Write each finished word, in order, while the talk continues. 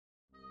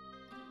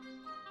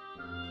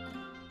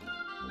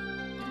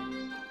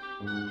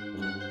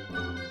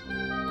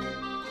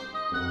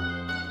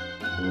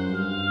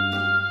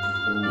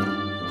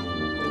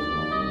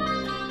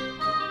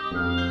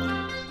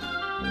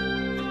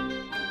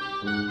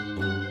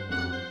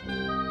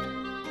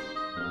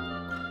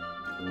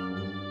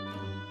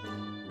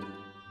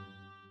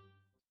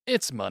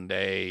It's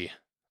Monday.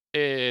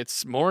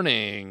 It's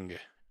morning.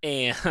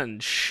 And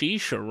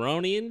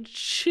Shisharoni and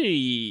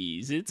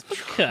cheese. It's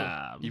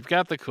macabre. You've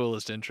got the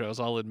coolest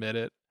intros, I'll admit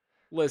it.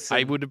 Listen,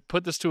 I would have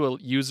put this to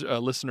a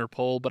listener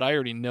poll, but I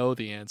already know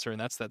the answer, and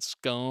that's that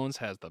Scones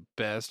has the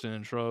best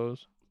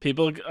intros.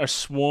 people are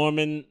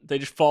swarming. They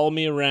just follow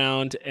me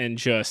around and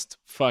just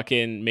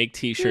fucking make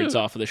t-shirts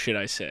Dude. off of the shit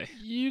I say.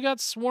 You got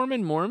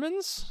swarming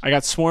Mormons? I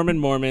got swarming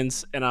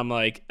Mormons, and I'm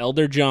like,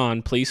 Elder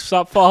John, please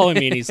stop following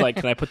me. And he's like,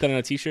 can I put that on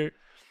a t-shirt?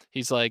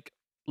 He's like,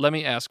 let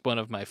me ask one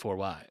of my 4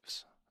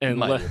 wives. And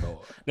My dear boy.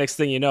 next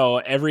thing you know,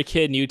 every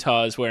kid in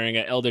Utah is wearing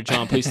an Elder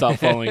John, please stop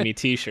following me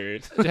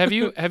t-shirt. have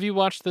you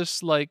watched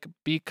this like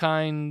Be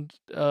Kind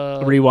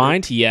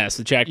Rewind? Yes,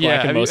 the Jack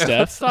Black and Mos Def.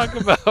 Let's talk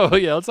about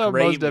let's talk about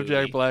Great Mos Def, movie.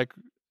 Jack Black.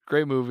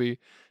 Great movie.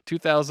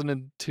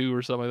 2002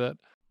 or something like that.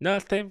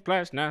 Nothing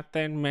plus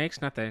nothing makes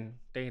nothing.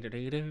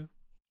 Do-do-do-do.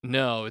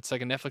 No, it's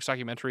like a Netflix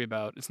documentary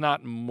about. It's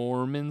not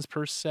Mormons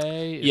per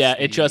se. It's Yeah,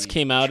 it just the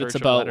came out. Church It's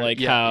of about Latter- like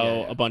Yeah, how yeah,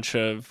 yeah. a bunch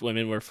of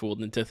women were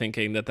fooled into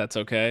thinking that that's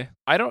okay.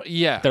 I don't.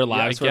 Yeah, Their yeah, I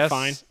lives were guess-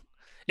 fine.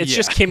 It's yeah.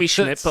 just Kimmy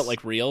Schmidt, That's- but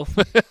like real.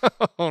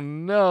 Oh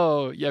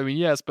no! Yeah, I mean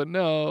yes, but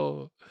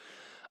no.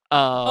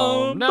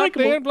 Nothing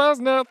Unbreakable. plus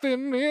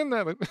nothing in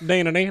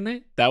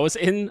that. That was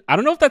in. I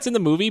don't know if that's in the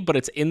movie, but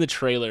it's in the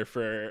trailer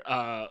for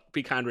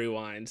Be Kind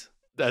Rewind.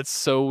 That's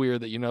so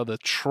weird that you know the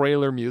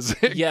trailer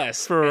music.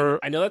 Yes, for and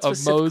I know that a Mos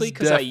specifically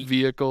because Def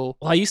vehicle.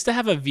 I used to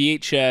have a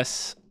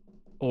VHS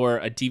or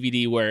a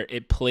DVD where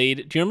it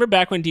played. Do you remember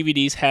back when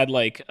DVDs had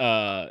like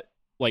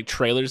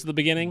trailers at the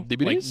beginning?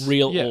 DVDs? Like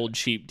real Yeah. old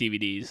cheap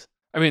DVDs.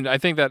 I mean, I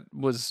think that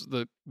was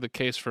the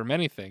case for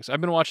many things. I've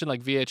been watching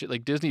like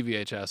Disney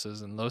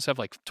VHSs, and those have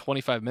like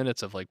 25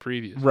 minutes of like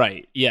previews.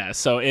 Right. Yeah.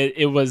 So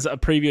it was a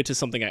preview to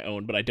something I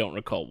owned, but I don't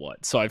recall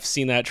what. So I've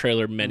seen that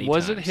trailer many times.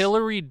 Was it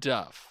Hillary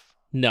Duff,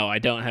 No, I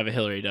don't have a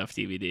Hillary Duff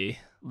DVD.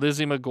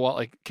 Lizzie McGuire,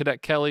 like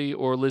Cadet Kelly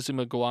or Lizzie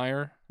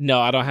McGuire? No,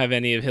 I don't have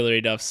any of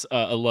Hillary Duff's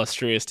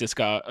illustrious not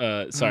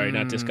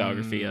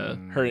discography.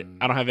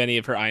 I don't have any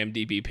of her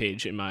IMDb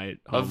page in my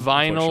home, A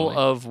vinyl unfortunately.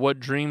 of What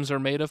Dreams Are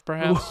Made of,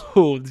 perhaps?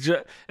 Ooh,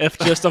 if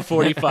just a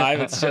 45,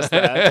 it's just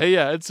that.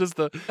 Yeah, it's just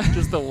the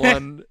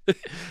one.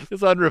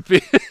 It's on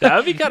repeat. That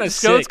would be kind of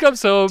Scones sick.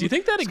 comes home. Do you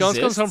think that Scones exists?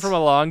 comes home from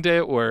a long day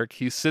at work.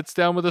 He sits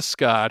down with a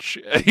scotch.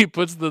 And he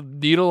puts the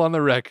needle on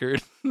the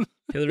record,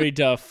 Hillary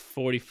Duff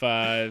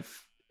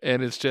 45.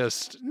 and it's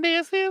just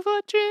this is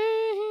what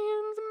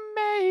dreams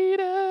are made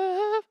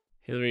of.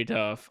 Hillary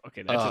Duff.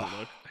 Okay, that doesn't Ugh.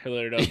 look.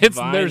 Hillary Duff.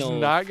 There's vinyl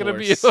not going to for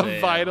be a sale.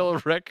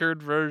 vinyl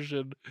record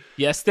version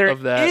Yes, there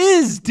of that.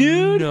 is,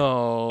 dude.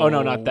 No. Oh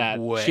no, not that.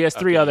 way. She has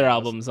 3 Okay, other yeah,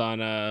 albums on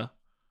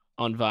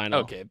vinyl.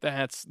 Okay,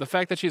 that's the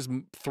fact that she has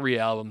 3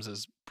 albums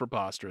is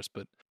preposterous,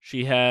 but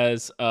She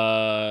has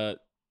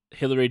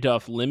Hillary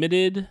Duff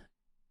Limited,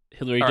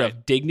 Hillary All Duff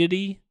right.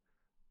 Dignity,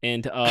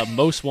 and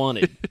Most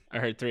Wanted. I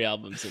heard 3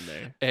 albums in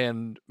there.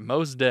 and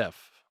Mos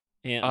Def.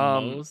 And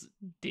Most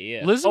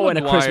Def. Lizzie and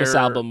a Christmas McGuire-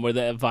 album where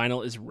the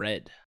vinyl is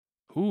red.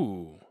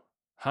 Ooh,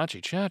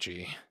 Hachi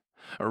Chachi.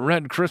 A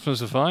red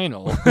Christmas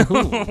vinyl.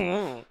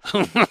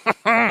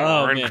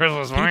 Oh, Red man.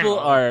 Christmas People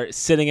vinyl. are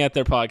sitting at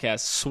their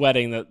podcast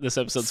sweating that this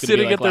episode's going to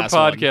Sitting be like at their last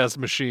one. podcast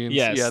machines.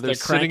 Yes, yeah, they're they're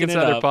sitting cranking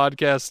inside it their up.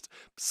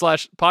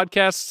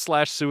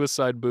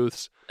 podcast/suicide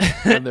booths,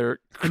 and they're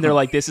And they're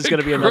like, this is going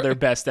to be another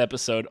best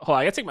episode. Oh,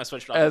 I got to take my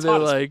sweatshirt off. and It's they're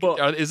hot as like,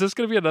 fuck. is this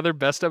going to be another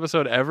best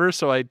episode ever?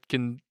 So I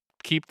can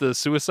keep the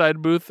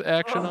suicide booth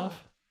action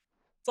off.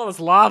 It's all this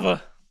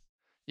lava.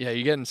 Yeah,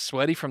 you getting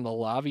sweaty from the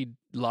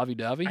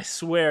lovey-dovey? I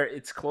swear,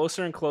 it's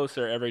closer and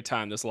closer every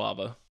time, this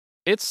lava.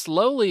 It's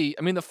slowly.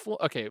 I mean, the floor.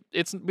 Okay,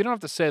 we don't have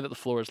to say that the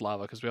floor is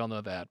lava because we all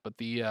know that. But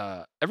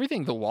the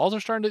everything, the walls are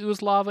starting to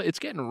ooze lava. It's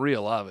getting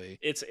real lava.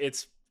 It's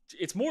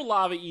more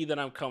lava-y than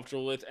I'm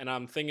comfortable with, and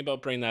I'm thinking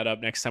about bringing that up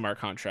next time our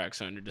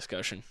contracts are under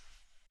discussion.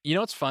 You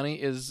know what's funny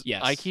is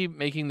Yes. I keep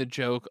making the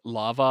joke,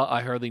 lava,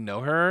 I hardly know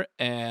her,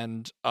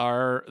 and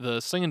the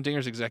Sling and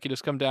Dingers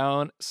executives come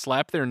down,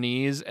 slap their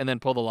knees, and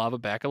then pull the lava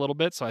back a little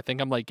bit. So I think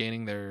I'm like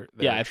gaining their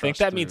Yeah, I think trust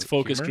that means through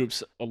focus humor.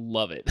 groups will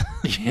love it.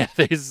 Yeah.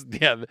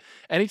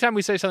 Anytime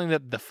we say something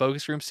that the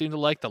focus groups seem to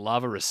like, the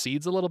lava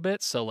recedes a little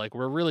bit. So like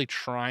we're really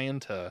trying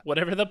to.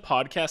 Whatever the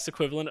podcast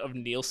equivalent of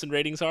Nielsen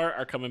ratings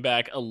are coming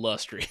back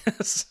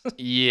illustrious.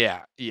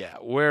 Yeah.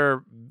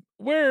 We're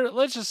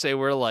let's just say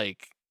we're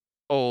like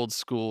old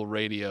school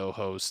radio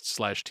hosts /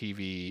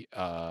 TV.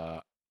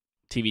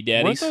 TV Weren't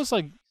daddies. those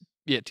like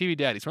TV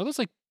daddies? Weren't those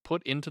like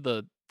put into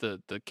the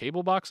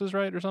cable boxes,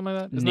 right, or something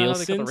like that? Isn't that how they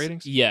got the Nielsen's?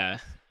 ratings? Yeah.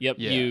 Yep.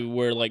 Yeah. You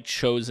were like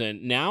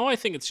chosen. Now I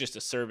think it's just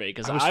a survey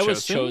because I was I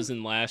was chosen?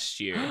 chosen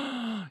last year.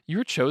 You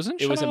were chosen.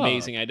 It was Shut up.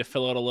 amazing. I had to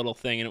fill out a little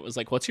thing, and it was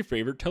like, "What's your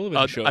favorite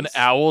television show?" An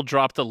owl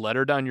dropped a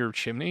letter down your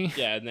chimney.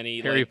 Yeah, and then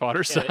he Harry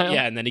Potter style.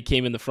 Yeah, and then he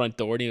came in the front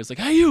door, and he was like,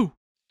 "Hey, you!"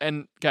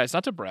 And guys,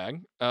 not to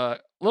brag,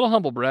 little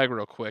humble brag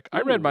real quick.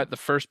 I read Ooh. the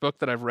first book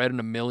that I've read in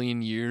a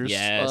million years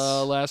Yes.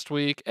 last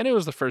week, and it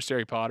was the first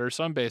Harry Potter,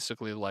 so I'm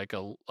basically like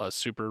a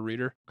super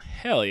reader.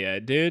 Hell yeah,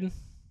 dude!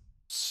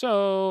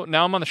 So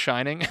now I'm on The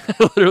Shining. I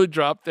literally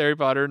dropped Harry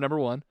Potter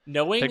 #1.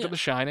 Knowing Picked up The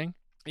Shining.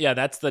 Yeah,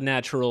 that's the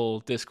natural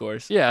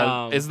discourse.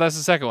 Yeah, that's the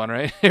second one,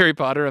 right? Harry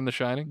Potter and The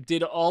Shining.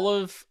 Did all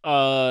of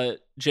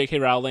J.K.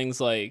 Rowling's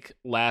like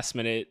last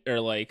minute or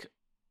like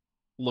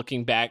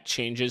looking back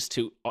changes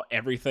to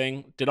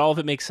everything? Did all of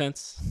it make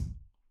sense?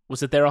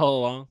 Was it there all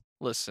along?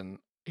 Listen,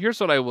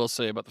 here's what I will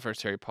say about the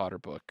first Harry Potter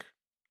book.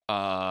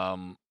 Huh?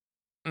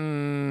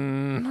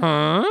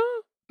 No,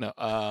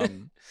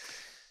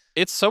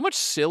 it's so much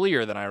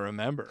sillier than I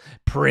remember.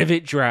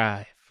 Privet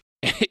Drive.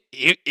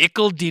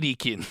 Ickle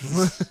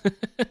Diddykins.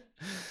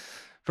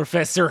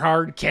 Professor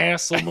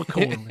Hardcastle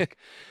McCormick.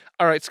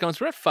 All right, Scones,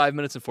 we're at 5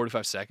 minutes and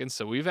 45 seconds,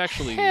 so we've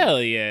actually...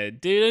 Hell yeah,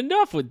 dude.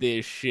 Enough with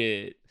this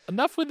shit.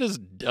 Enough with this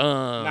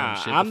dumb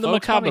shit. I'm the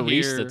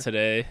macabarista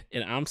today,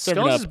 and I'm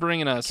serving Scones up is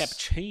bringing us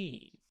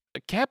cappuccino.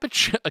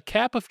 A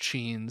cap of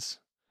cheens.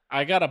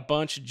 I got a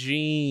bunch of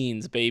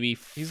jeans, baby.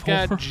 He's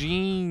got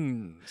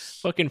jeans.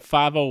 Fucking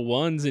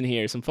 501s in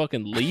here. Some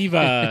fucking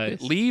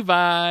Levi's.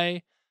 Levi.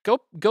 Go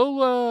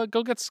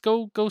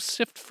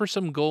sift for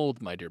some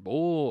gold, my dear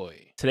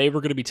boy. Today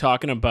we're going to be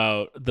talking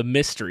about the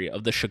mystery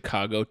of the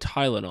Chicago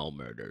Tylenol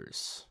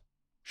murders.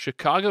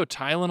 Chicago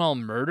Tylenol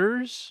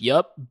murders?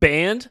 Yup.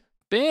 Banned.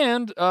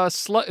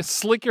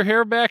 Slick your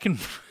hair back and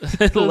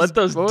let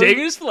those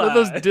diggers fly. Let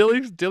those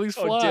dillies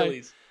fly. Oh,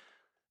 dillies.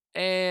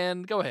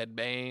 And go ahead,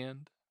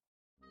 band.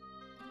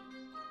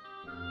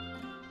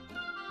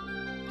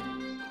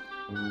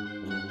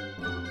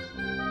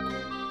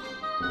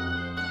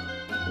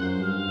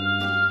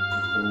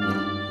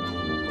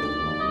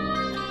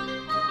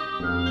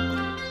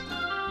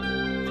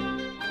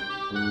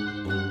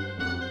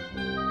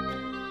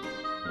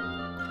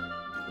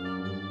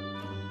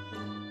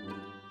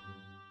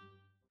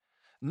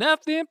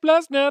 Nothing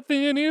plus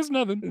nothing is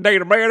nothing.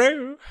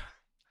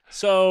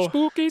 So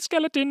spooky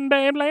skeleton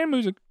band playing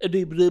music.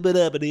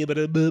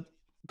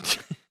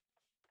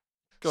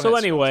 So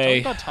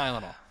anyway, talk about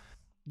Tylenol.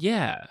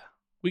 Yeah,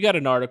 we got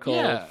an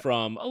article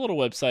from a little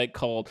website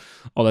called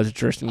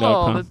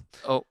allthat'sinteresting.com.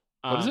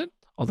 What is it?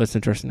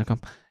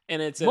 Allthat'sinteresting.com.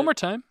 And it's one more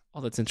time.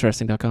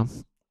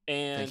 Allthat'sinteresting.com.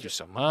 And thank you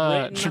so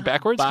much.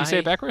 Backwards? Can you say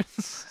it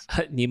backwards?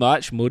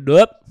 Nimach mood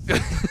up.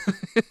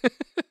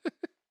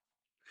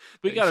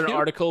 We got an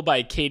article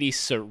by Katie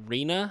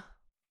Serena.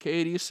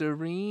 Katie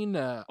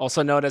Serena.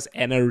 Also known as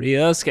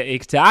Anariaska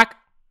Iktak.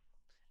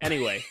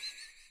 Anyway.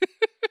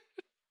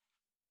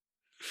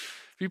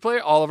 If you play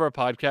all of our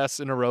podcasts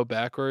in a row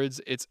backwards,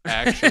 it's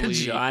actually...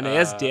 John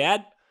S.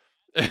 Dad?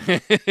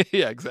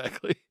 Yeah,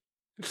 exactly.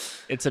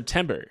 In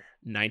September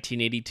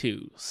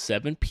 1982,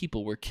 7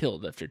 people were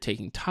killed after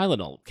taking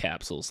Tylenol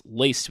capsules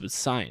laced with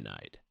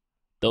cyanide.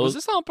 Was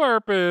this on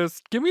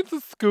purpose? Give me the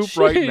scoop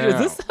right now.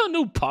 Is this a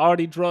new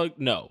party drug?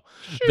 No.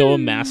 Though a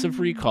massive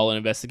recall and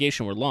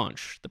investigation were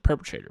launched, the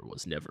perpetrator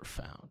was never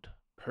found.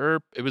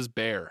 It was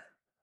Bear.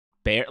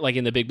 Bear? Like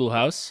in the Big Blue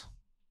House?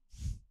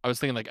 I was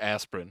thinking like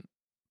aspirin.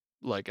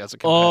 Like as a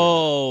competitor.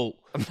 Oh.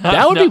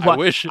 That would be... I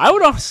wish. I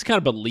would also kind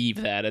of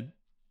believe that.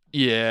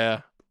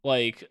 Yeah.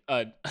 Like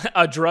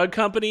a drug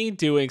company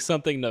doing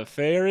something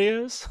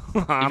nefarious?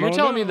 If you're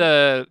telling me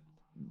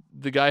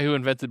the guy who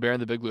invented Bear in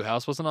the Big Blue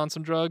House wasn't on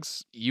some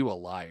drugs, you a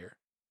liar.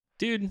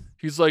 Dude.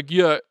 He's like,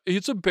 yeah,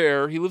 it's a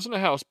bear. He lives in a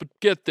house, but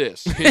get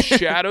this. His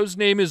shadow's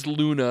name is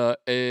Luna,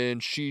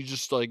 and she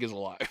just, like, is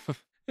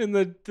alive. And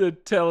the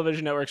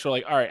television networks were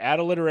like, all right, add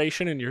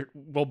alliteration, and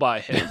we'll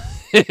buy him.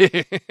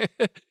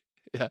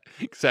 Yeah,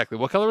 exactly.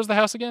 What color was the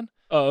house again?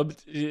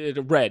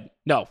 Red.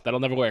 No,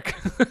 that'll never work.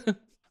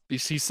 He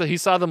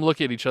saw them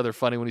look at each other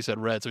funny when he said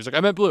red, so he's like,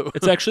 I meant blue.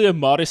 It's actually a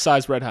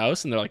modest-sized red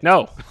house, and they're like,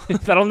 no,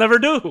 that'll never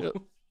do.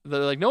 They're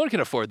like, no one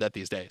can afford that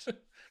these days.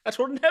 That's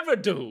what we'll never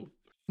do.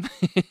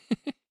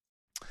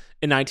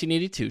 In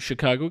 1982,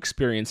 Chicago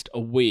experienced a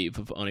wave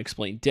of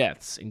unexplained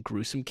deaths in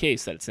gruesome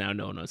case that's now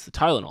known as the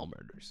Tylenol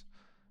murders.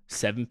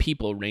 7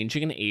 people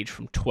ranging in age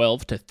from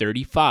 12 to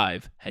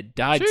 35 had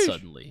died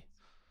suddenly.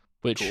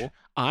 Which, cool.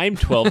 I'm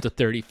 12 to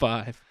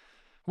 35.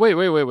 Wait.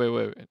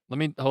 Let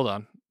me, hold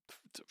on.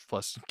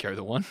 Plus, carry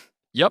the one.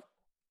 Yep.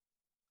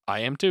 I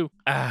am too.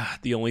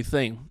 The only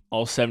thing.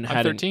 All 7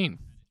 had... I'm 13.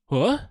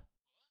 What?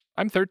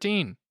 I'm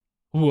 13.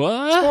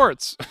 What?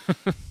 Sports.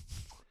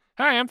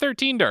 Hi, I'm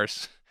 13,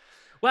 Darce.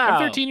 Wow.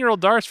 I'm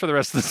 13-year-old Darce for the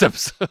rest of this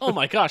episode. Oh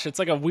my gosh, it's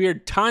like a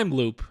weird time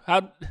loop.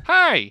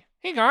 Hi.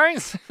 Hey,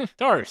 guys.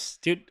 Darce,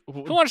 dude.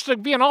 Who wants to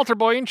be an altar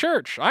boy in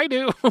church? I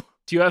do.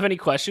 Do you have any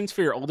questions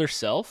for your older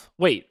self?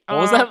 Wait, what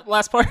was that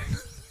last part?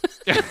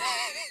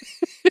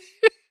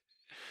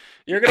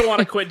 You're going to want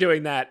to quit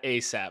doing that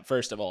ASAP,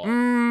 first of all.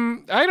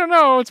 I don't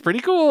know. It's pretty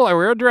cool. I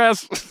wear a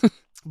dress.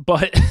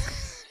 But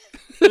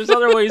there's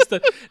other ways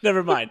to...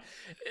 Never mind.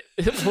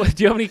 Do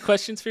you have any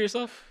questions for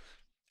yourself?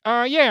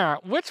 Yeah.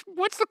 What's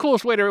the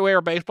coolest way to wear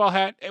a baseball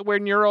hat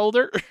when you're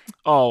older?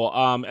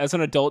 Oh, as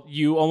an adult,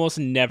 you almost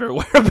never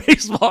wear a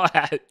baseball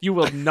hat. You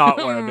will not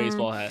wear a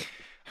baseball hat.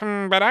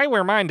 But I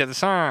wear mine to the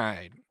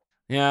side.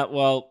 Yeah,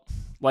 well,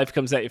 life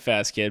comes at you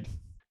fast, kid.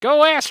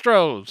 Go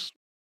Astros!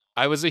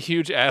 I was a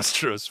huge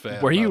Astros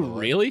fan. Were you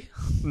really?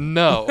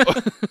 No.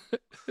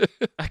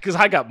 Because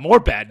I got more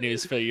bad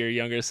news for your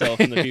younger self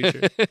in the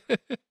future.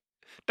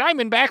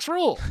 Diamondbacks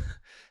rule.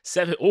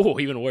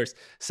 Even worse.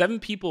 7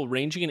 people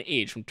ranging in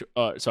age from.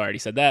 Sorry, I already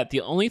said that.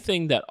 The only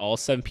thing that all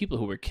 7 people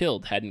who were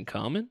killed had in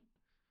common,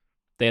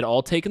 they had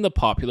all taken the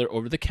popular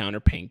over-the-counter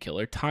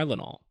painkiller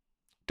Tylenol.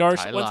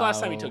 Darce, when's the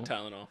last time you took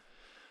Tylenol?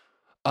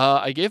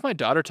 I gave my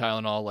daughter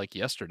Tylenol like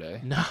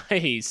yesterday.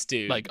 Nice,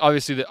 dude. Like,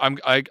 obviously,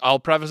 I'll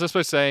preface this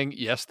by saying,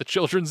 yes, the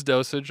children's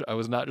dosage. I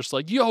was not just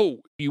like,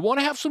 yo, you want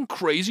to have some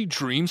crazy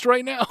dreams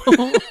right now?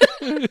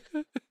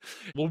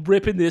 We'll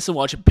rip in this and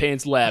watch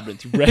Pan's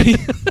Labyrinth. You ready?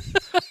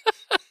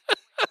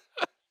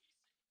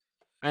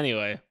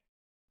 Anyway.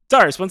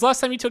 Darce, when's the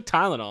last time you took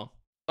Tylenol?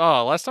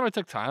 Oh, last time I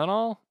took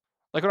Tylenol?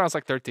 Like when I was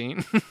like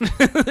 13.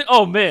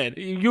 Oh, man.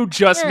 You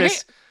just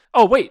missed... Hey.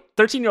 Oh, wait.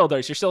 13-year-old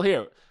Darce, you're still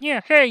here. Yeah,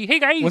 hey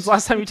guys. When's the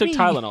last time you took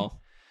Tylenol?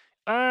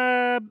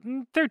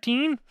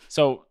 13.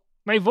 So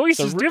my voice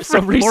is different. So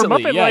recently, more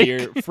Muppet-like. you're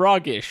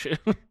froggish.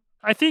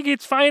 I think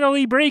it's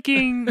finally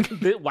breaking.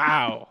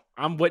 Wow.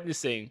 I'm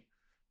witnessing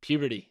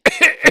puberty.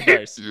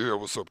 Darce. Yeah,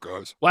 what's up,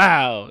 guys?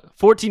 Wow.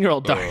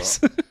 14-year-old Darce.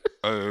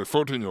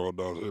 14-year-old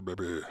dog, hey,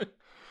 baby.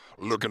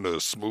 Looking to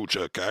smooch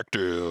a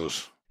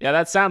cactus. Yeah,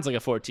 that sounds like a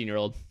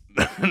 14-year-old.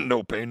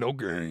 No pain, no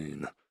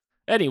gain.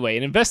 Anyway,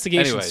 an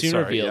investigation soon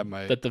sorry, revealed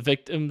that the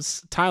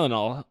victims'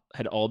 Tylenol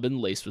had all been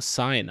laced with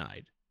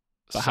cyanide.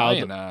 But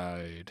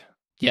Cyanide.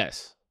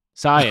 Yes,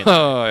 cyanide.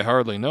 I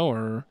hardly know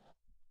her.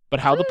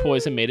 But how the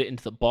poison made it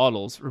into the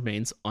bottles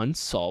remains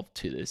unsolved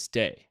to this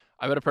day.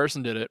 I bet a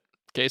person did it.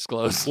 Case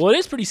closed. Well, it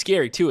is pretty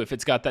scary, too, if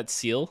it's got that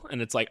seal,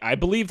 and it's like, I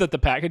believe that the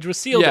package was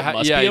sealed. It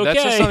must be okay.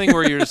 That's just something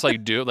where you're just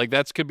like,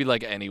 that could be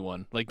like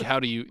anyone. Like, how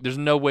do you, there's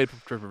no way to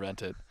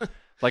prevent it.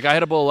 Like, I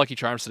had a bowl of Lucky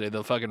Charms today.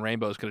 The fucking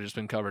rainbows could have just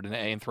been covered in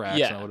anthrax,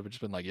 and I would have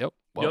just been like, yep.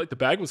 Well, like, the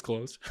bag was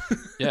closed.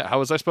 Yeah, how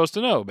was I supposed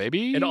to know,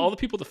 baby? And all the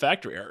people at the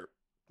factory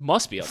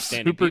must be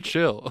outstanding Super people.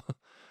 Chill.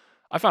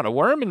 I found a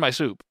worm in my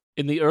soup.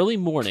 In the early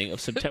morning of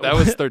September. That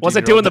was 13. Was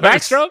it doing the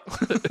backstroke?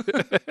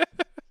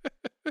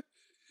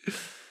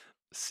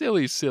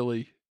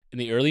 Silly. In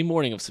the early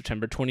morning of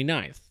September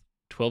 29th,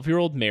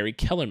 12-year-old Mary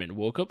Kellerman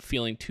woke up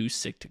feeling too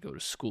sick to go to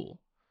school.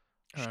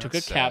 She took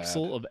a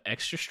capsule of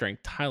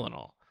extra-strength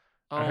Tylenol.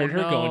 I heard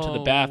her go into the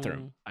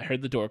bathroom. I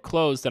heard the door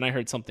close, then I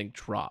heard something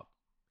drop,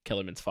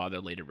 Kellerman's father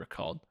later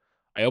recalled.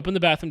 I opened the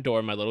bathroom door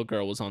and my little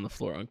girl was on the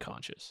floor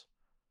unconscious.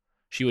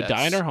 She would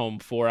die in her home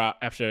 4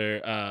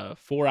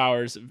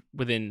 hours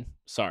within...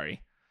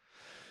 Sorry.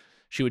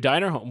 She would die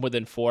in her home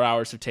within 4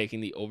 hours of taking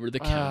the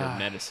over-the-counter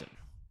medicine.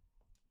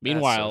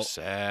 Meanwhile, that's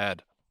so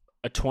sad.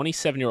 A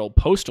 27-year-old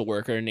postal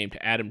worker named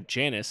Adam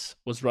Janis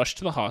was rushed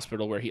to the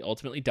hospital where he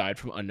ultimately died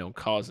from unknown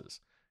causes.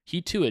 He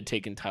too had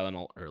taken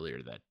Tylenol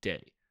earlier that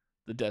day.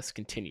 The deaths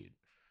continued.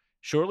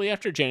 Shortly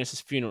after Janis's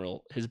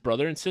funeral, his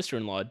brother and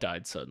sister-in-law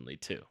died suddenly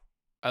too.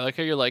 I like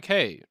how you're like,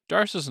 hey,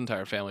 Darce's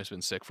entire family's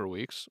been sick for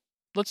weeks.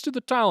 Let's do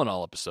the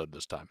Tylenol episode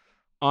this time.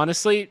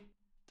 Honestly,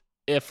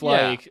 if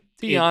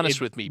be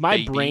honest with me, my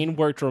baby. brain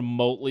worked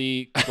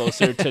remotely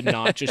closer to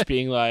not just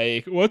being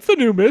like, what's the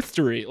new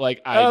mystery?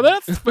 Like, I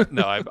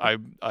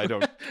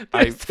don't.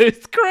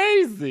 It's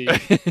crazy.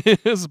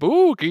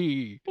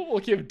 Spooky. What will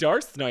give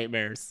Darth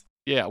nightmares?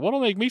 Yeah,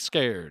 what'll make me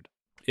scared?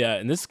 Yeah,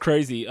 and this is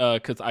crazy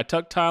because I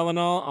took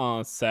Tylenol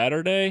on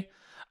Saturday.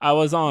 I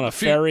was on a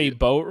ferry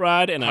boat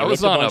ride, and I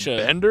was ripped on a bunch of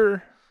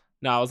bender.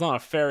 No, I was on a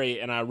ferry,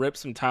 and I ripped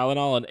some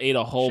Tylenol and ate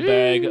a whole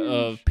bag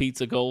of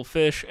pizza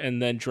goldfish,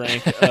 and then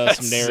drank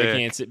some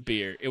Narragansett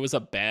beer. It was a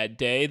bad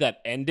day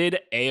that ended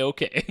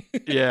A-okay.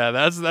 Yeah,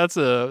 that's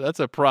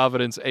a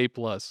Providence A+.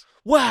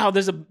 Wow,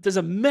 there's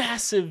a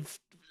massive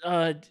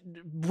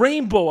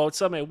rainbow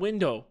outside my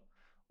window.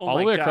 Oh all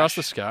my the way gosh. across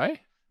the sky?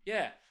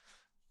 Yeah.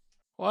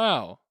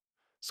 Wow.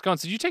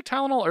 Scones, did you take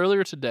Tylenol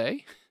earlier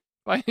today,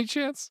 by any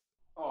chance?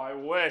 Oh, I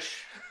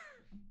wish.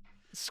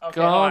 Scone,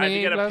 Okay, hold on, I have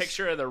to get a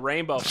picture of the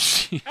rainbow.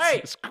 Jesus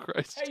Hey!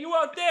 Christ. Hey, you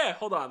out there?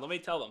 Hold on, let me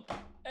tell them.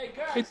 Hey,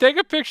 guys. Hey, take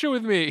a picture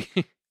with me.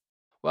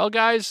 Well,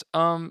 guys,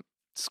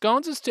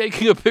 Scones is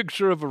taking a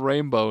picture of a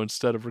rainbow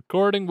instead of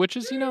recording, which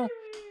is, to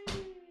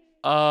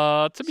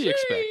be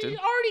expected.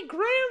 Already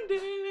grammed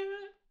it.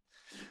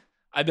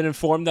 I've been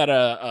informed that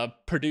a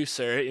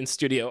producer in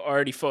studio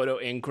already photo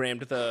and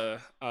grammed the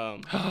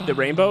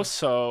rainbow,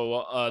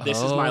 so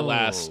this is my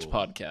last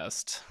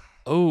podcast.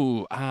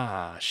 Oh,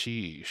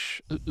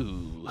 sheesh.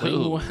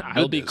 Ooh,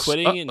 I'll be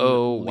quitting and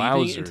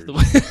leaving into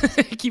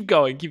the... Keep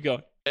going.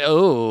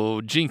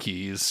 Oh,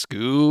 jinkies,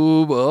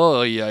 Scoob,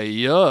 oh,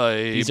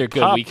 yay. These are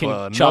good. We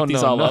can chop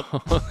these all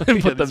up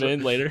and put them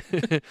in later.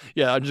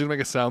 Yeah, I'm just going to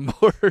make a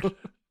soundboard.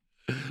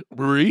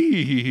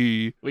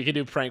 Bree. We can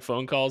do prank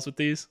phone calls with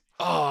these.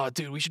 Oh,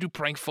 dude, we should do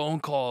prank phone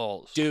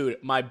calls. Dude,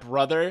 my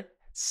brother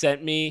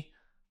sent me...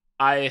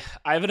 I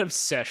have an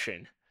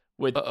obsession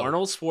with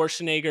Arnold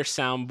Schwarzenegger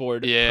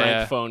soundboard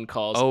prank phone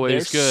calls.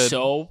 Always They're good.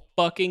 So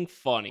fucking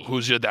funny.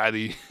 Who's your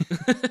daddy?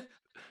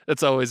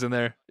 That's always in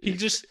there.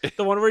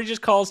 The one where he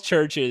just calls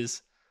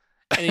churches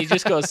and he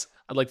just goes,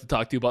 I'd like to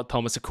talk to you about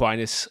Thomas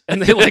Aquinas.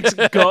 And they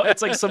go,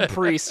 it's like some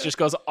priest just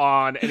goes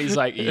on and he's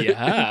like,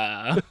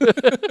 yeah.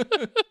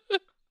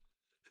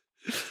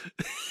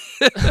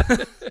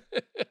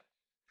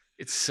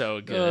 It's so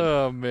good.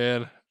 Oh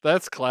man,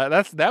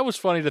 that was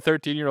funny to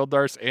 13-year-old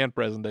Darce and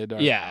present day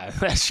Darce. Yeah,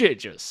 that shit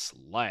just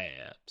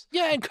slaps.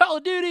 Yeah, in Call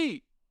of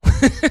Duty.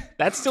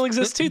 That still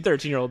exists too,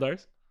 13-year-old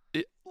Darce.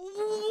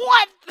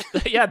 What?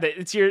 Yeah,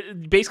 it's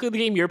basically the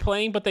game you're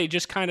playing, but they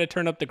just kind of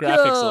turn up the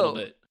graphics a little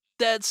bit.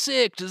 That's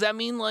sick. Does that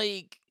mean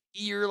like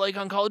you're like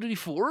on Call of Duty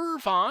 4,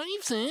 5,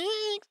 6?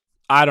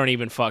 I don't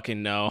even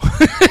fucking know.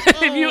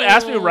 If you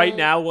asked me right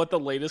now what the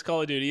latest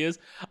Call of Duty is,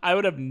 I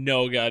would have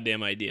no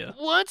goddamn idea.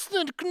 What's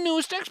the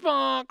newest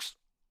Xbox?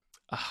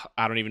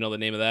 I don't even know the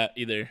name of that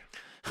either.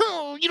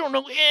 Oh, you don't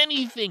know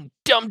anything,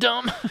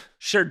 dum-dum.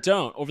 Sure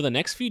don't. Over the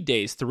next few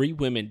days, 3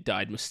 women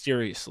died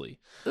mysteriously.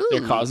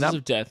 Their causes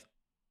of death...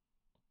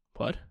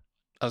 What?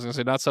 I was going to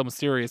say not so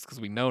mysterious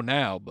because we know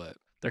now, but...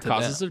 Their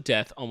causes of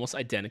death almost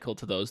identical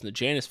to those in the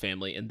Janus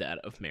family and that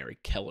of Mary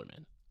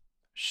Kellerman.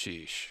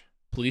 Sheesh.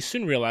 Police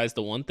soon realized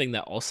the one thing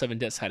that all 7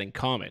 deaths had in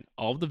common.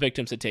 All of the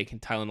victims had taken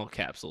Tylenol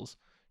capsules.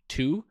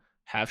 2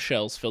 half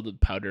shells filled with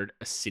powdered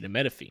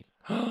acetaminophen.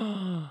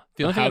 The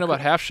only thing I know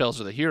about half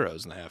shells are the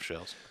heroes in the half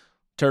shells.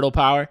 Turtle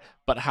power.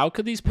 But how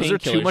could these painkillers...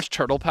 Was there too much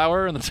turtle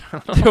power in the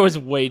turtle? There was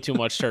way too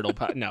much turtle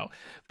power. No.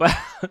 But...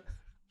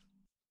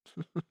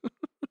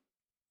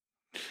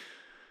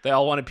 They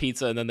all wanted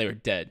pizza and then they were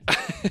dead.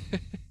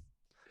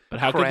 But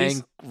how could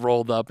these...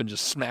 rolled up and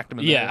just smacked him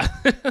in the head.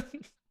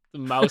 The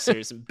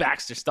Mousers and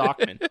Baxter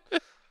Stockman.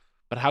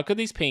 But how could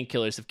these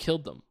painkillers have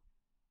killed them?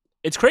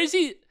 It's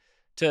crazy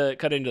to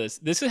cut into this.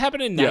 This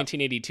happened in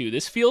 1982.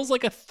 This feels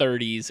like a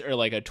 30s or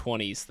like a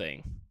 20s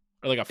thing.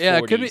 Or like a 40s. Yeah,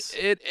 it could be.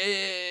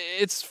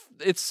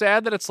 It's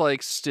sad that it's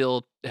like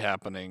still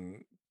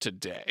happening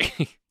today.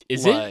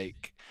 Is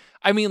like,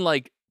 I mean,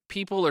 like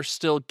people are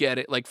still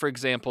getting, like, for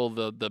example,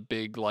 the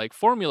big like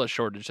formula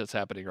shortage that's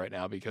happening right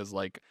now because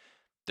like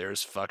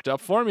there's fucked up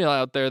formula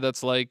out there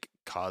that's like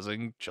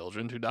causing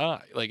children to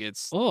die. Like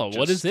it's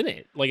what is in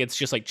it? Like it's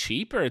just like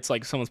cheap, or it's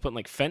like someone's putting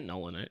like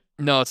fentanyl in it?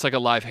 No, it's like a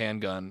live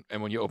handgun,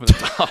 and when you open the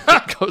top,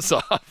 it goes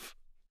off.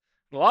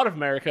 A lot of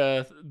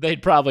America,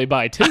 they'd probably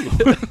buy too.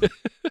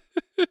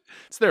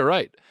 So they're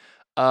right.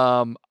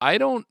 I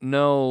don't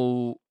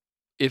know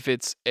if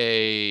it's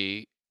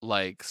a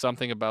like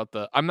something about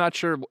I'm not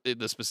sure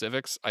the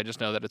specifics. I just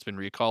know that it's been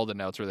recalled, and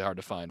now it's really hard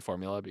to find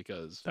formula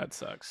because that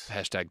sucks.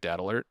 #dad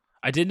alert.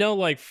 I did know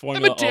like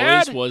formula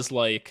always was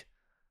like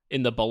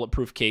in the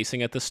bulletproof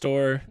casing at the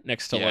store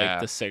next to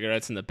like the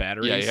cigarettes and the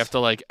batteries. Yeah, you have to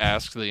like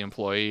ask the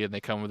employee, and they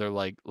come with their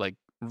like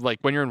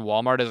when you're in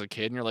Walmart as a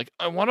kid and you're like,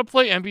 I want to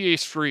play NBA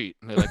Street,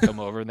 and they like come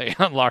over and they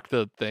unlock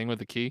the thing with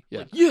the key. Yeah,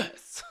 like,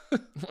 yes,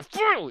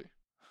 finally.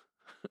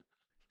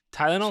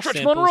 Tylenol Stretch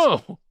samples.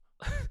 Monroe.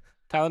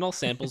 Tylenol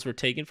samples were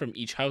taken from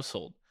each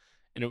household,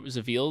 and it was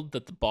revealed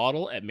that the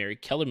bottle at Mary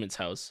Kellerman's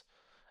house,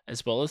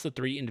 as well as the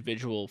 3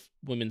 individual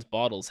women's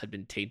bottles, had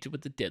been tainted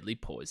with the deadly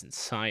poison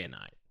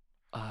cyanide.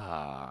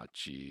 Ah,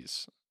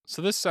 jeez.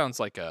 So this sounds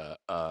like a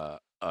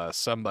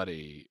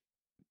somebody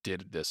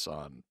did this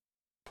on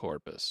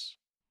purpose.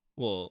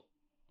 Well,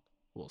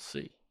 we'll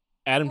see.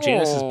 Adam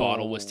Janus's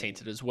bottle was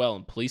tainted as well,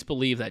 and police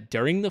believe that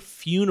during the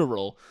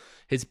funeral,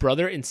 his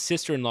brother and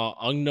sister-in-law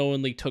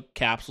unknowingly took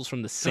capsules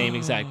from the same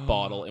exact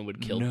bottle and would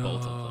kill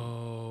both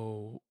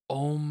of them.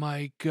 Oh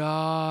my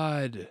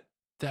god.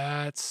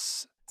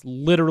 That's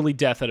literally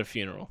death at a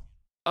funeral.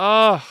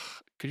 Ugh.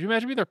 Could you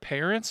imagine being their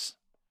parents?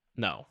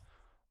 No.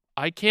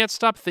 I can't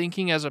stop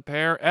thinking as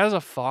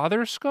a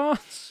father,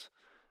 Scots.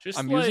 Just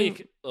I'm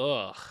like,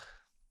 ugh.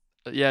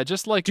 Yeah,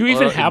 just like... Do you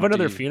even have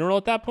another funeral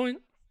at that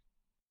point?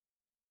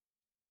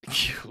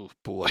 Oh,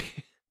 boy.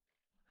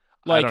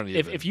 Like,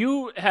 if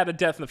you had a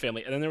death in the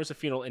family, and then there was a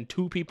funeral, and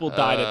 2 people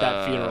died at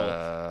that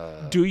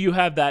funeral, do you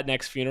have that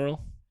next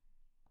funeral?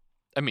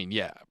 I mean,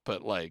 yeah,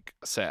 but, like,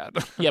 sad.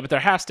 Yeah, but there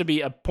has to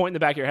be a point in the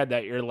back of your head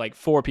that you're like,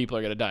 4 people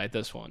are going to die at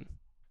this one.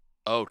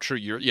 Oh, true.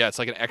 It's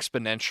like an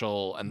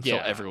exponential until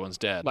everyone's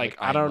dead. Like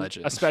I don't,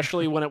 Legend.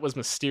 Especially when it was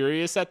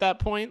mysterious at that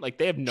point. Like,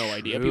 they have no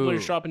idea. People are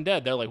just dropping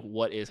dead. They're like,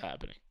 what is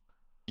happening?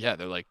 Yeah,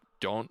 they're like,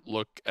 don't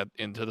look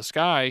into the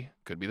sky.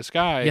 Could be the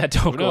sky. Yeah,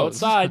 don't go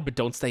outside, but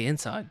don't stay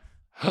inside.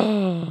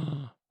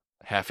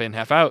 Half in,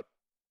 half out.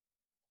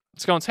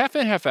 It's going half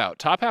in, half out.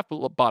 Top half,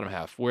 bottom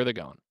half. Where are they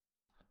going?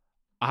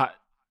 I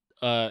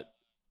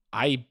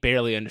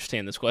barely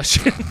understand this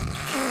question.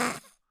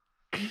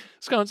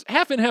 Scones,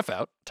 half in, half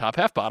out. Top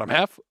half, bottom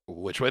half.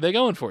 Which way are they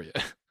going for you?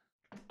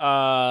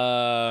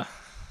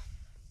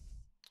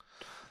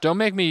 Don't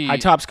make me... High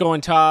top's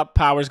going top,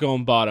 power's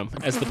going bottom.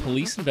 As the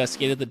police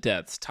investigated the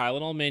deaths,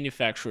 Tylenol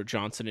manufacturer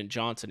Johnson &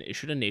 Johnson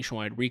issued a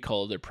nationwide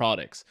recall of their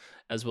products,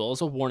 as well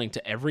as a warning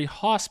to every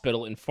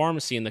hospital and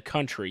pharmacy in the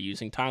country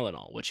using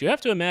Tylenol, which you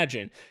have to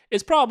imagine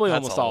is probably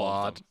almost all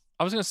of them.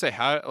 I was going to say,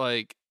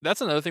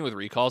 that's another thing with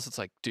recalls. It's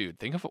like, dude,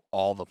 think of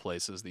all the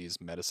places these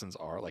medicines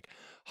are. Like,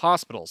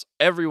 hospitals,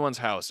 everyone's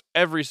house,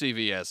 every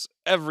CVS,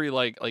 every,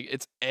 like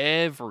it's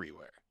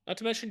everywhere. Not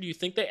to mention, do you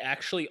think they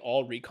actually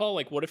all recall?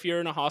 Like, what if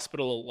you're in a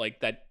hospital, like,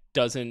 that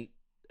doesn't,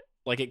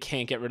 like, it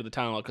can't get rid of the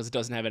Tylenol because it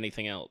doesn't have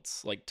anything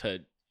else, like, to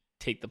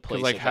take the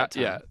place of that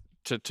time?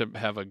 To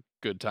have a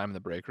good time in the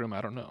break room?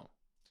 I don't know.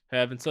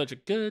 Having such a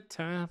good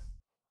time.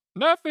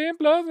 Nothing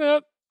plus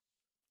that.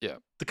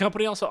 The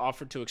company also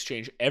offered to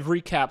exchange every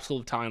capsule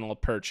of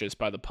Tylenol purchased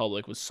by the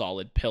public with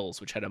solid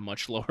pills, which had a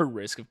much lower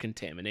risk of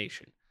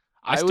contamination.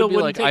 I still would be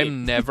wouldn't like, take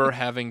I'm it. never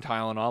having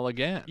Tylenol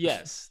again.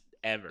 Yes,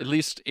 ever. At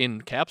least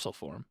in capsule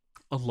form.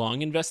 A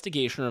long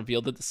investigation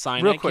revealed that the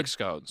cyanide. Real quick,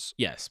 Scones.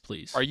 Yes,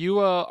 please. Are you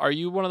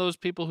one of those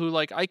people who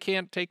like, I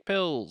can't take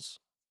pills?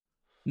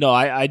 No,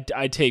 I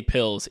take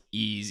pills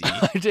easy.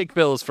 I take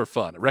pills for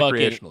fun, Fucking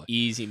recreationally.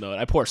 easy mode.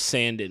 I pour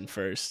sand in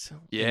first.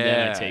 And then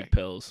Yeah. I take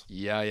pills.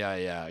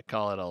 Yeah.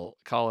 Call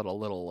it a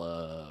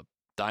little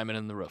diamond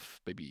in the rough,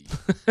 baby.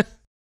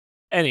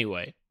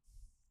 Anyway.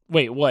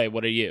 Wait,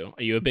 what are you?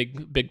 Are you a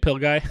big pill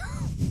guy?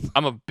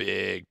 I'm a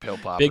big pill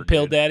popper. Big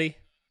pill dude. daddy?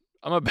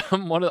 I'm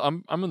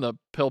in the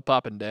pill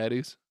popping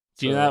daddies.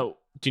 Do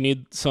you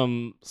need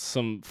some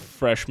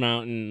Fresh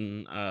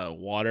Mountain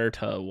water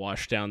to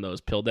wash down those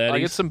pill daddies? I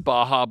get some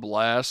Baja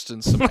Blast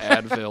and some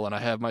Advil, and I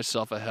have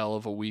myself a hell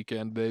of a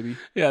weekend, baby.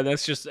 Yeah,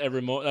 that's just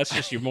that's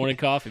just your morning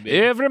coffee, baby.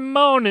 Every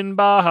morning,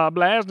 Baja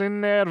Blast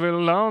and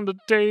Advil on the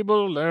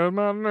table.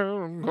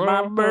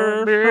 My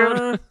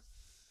bird.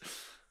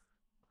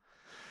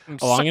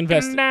 A long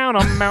down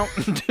a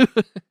mountain.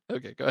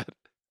 Okay, go ahead.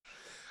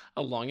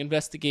 A long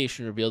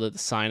investigation revealed that the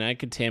cyanide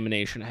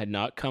contamination had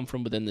not come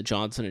from within the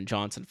Johnson &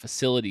 Johnson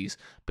facilities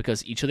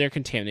because each of their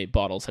contaminated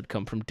bottles had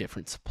come from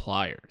different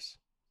suppliers.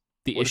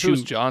 The What if it issue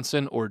was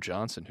Johnson or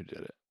Johnson who did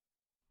it?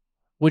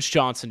 Which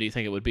Johnson do you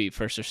think it would be,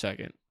 first or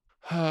second?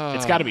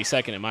 It's got to be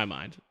second in my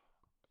mind.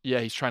 Yeah,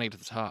 he's trying to get to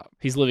the top.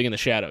 He's living in the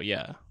shadow,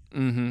 yeah.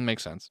 Mm-hmm,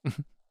 makes sense.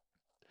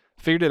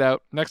 Figured it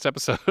out. Next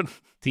episode.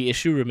 The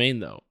issue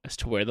remained, though, as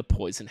to where the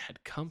poison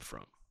had come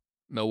from.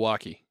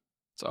 Milwaukee.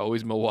 It's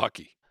always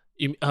Milwaukee.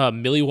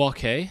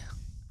 Milwaukee,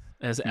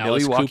 as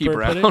Alice Milwaukee Cooper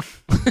Brown.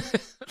 put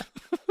it.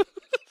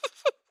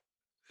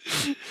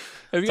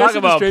 Have you Talk guys seen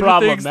about the Stranger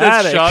Things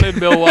that's problematic. shot in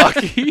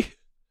Milwaukee?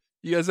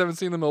 You guys haven't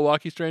seen the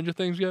Milwaukee Stranger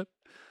Things yet?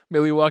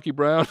 Milwaukee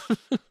Brown.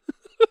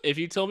 If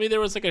you told me there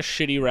was like a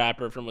shitty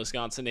rapper from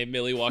Wisconsin named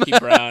Milwaukee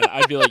Brown,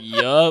 I'd be like,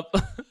 yup.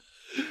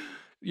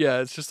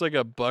 Yeah, it's just like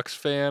a Bucks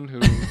fan who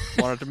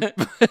wanted to make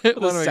a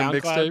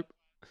SoundCloud? mixtape.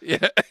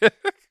 Yeah.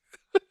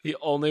 He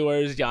only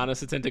wears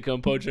Giannis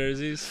Antetokounmpo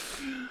jerseys.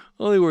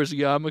 Only wears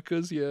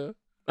yarmulkes, yeah.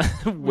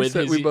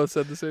 We both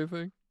said the same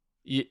thing.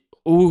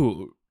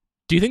 Ooh.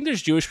 Do you think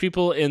there's Jewish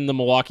people in the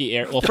Milwaukee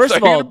area? Well, first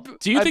of all,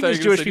 do you think there's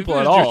Jewish people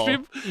at all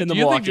in the Do you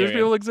Milwaukee think Jewish area?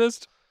 people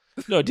exist?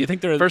 No, do you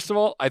think there are... First of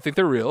all, I think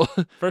they're real.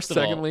 First of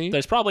all, Secondly,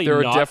 there's probably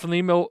there's not...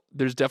 definitely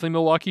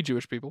Milwaukee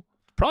Jewish people.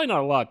 Probably not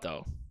a lot,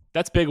 though.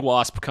 That's big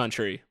wasp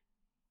country.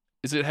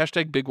 Is it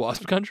hashtag Big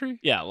Wasp Country?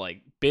 Yeah,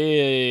 like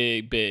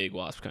big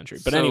wasp country.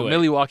 But So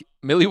anyway...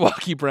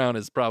 Milwaukee Brown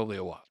is probably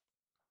a wasp.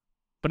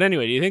 But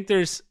anyway, do you think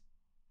there's...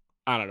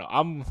 I don't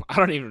know. I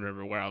don't even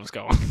remember where I was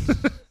going.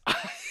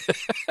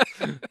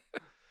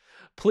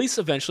 Police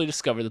eventually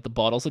discovered that the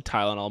bottles of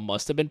Tylenol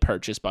must have been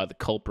purchased by the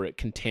culprit,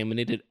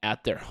 contaminated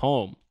at their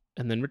home,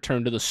 and then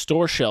returned to the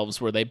store shelves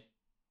where they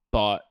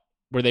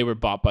were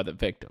bought by the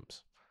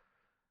victims.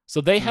 So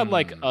they had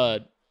like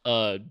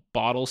a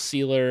bottle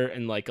sealer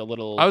and like a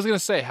little... I was gonna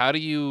say, how do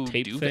you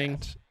tape do thing?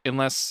 that?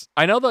 Unless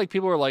I know that like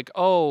people are like,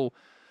 oh,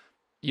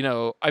 you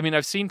know, I mean,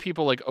 I've seen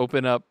people like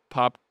open up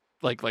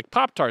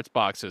Pop-Tarts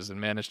boxes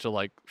and manage to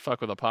like fuck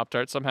with a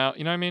Pop-Tart somehow.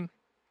 You know what I mean?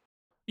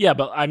 Yeah,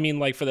 but I mean,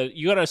 like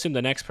you gotta assume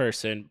the next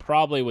person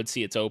probably would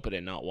see it's open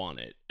and not want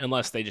it,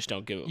 unless they just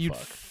don't give a You'd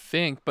fuck.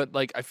 think, but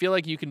like I feel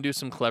like you can do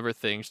some clever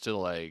things to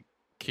like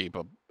keep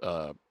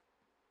a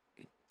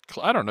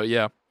I don't know,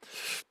 yeah.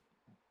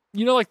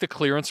 You know, like the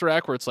clearance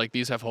rack where it's like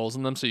these have holes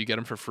in them, so you get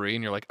them for free,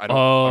 and you're like, I don't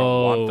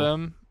want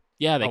them.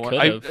 Yeah, they I could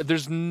want- have.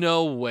 There's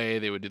no way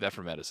they would do that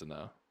for medicine,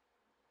 though.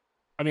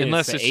 I mean,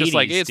 Unless it's just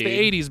like, the 80s, it's dude.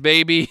 the 80s,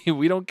 baby.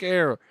 We don't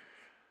care.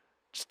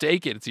 Just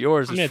take it. It's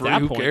yours. I It's mean, at free.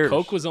 that Who point, cares?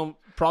 Coke was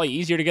probably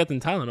easier to get than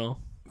Tylenol.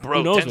 Bro,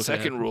 Who knows 10 what could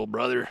second happen? rule,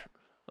 brother.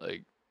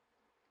 Like,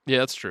 yeah,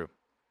 that's true.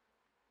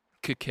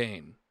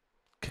 Cocaine.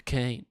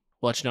 Cocaine.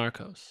 Watch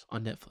Narcos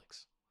on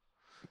Netflix.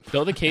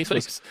 Though the case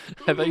was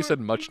I thought you said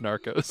much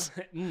narcos.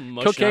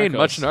 Much Cocaine, Narcos.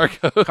 much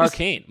narcos.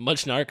 Cocaine,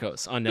 much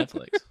Narcos on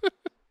Netflix.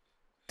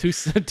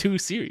 two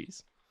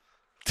series.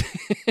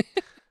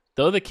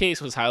 Though the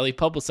case was highly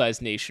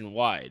publicized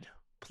nationwide,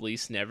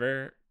 police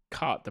never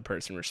caught the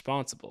person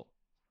responsible.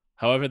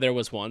 However, there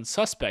was one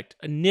suspect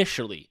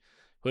initially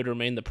who had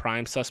remained the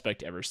prime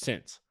suspect ever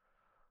since.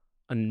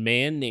 A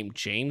man named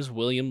James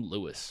William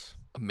Lewis.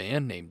 A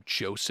man named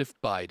Joseph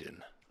Biden.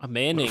 A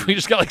man named We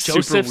just got like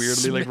Joseph super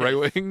weirdly like Smith.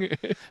 right wing.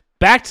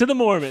 Back to the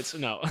Mormons.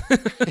 No.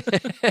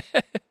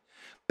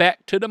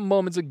 Back to the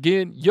moments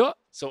again. Yup.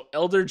 So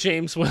Elder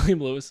James William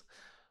Lewis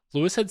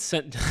had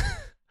sent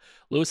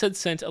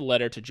a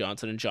letter to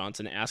Johnson &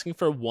 Johnson asking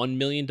for $1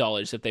 million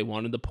if they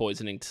wanted the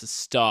poisoning to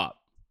stop.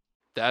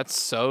 That's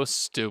so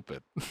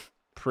stupid.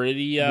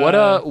 Pretty What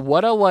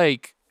a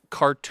like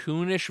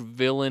cartoonish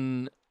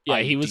villain. yeah,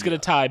 he was idea. gonna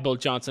tie both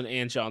Johnson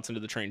and Johnson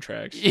to the train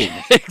tracks.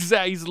 Yeah,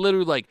 exactly. He's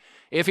literally like,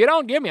 if you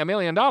don't give me $1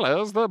 million,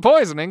 the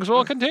poisonings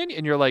will continue.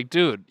 And you're like,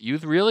 dude, you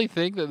really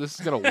think that this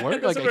is gonna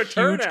work? There's Like a a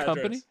return huge address.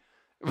 company?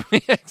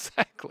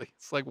 Exactly.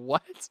 It's like,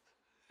 what?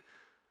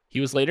 He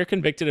was later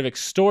convicted of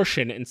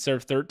extortion and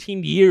served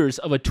 13 years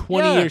of a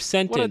 20-year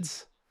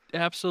sentence.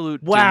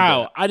 Absolute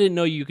Wow, dingbat. I didn't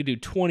know you could do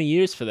 20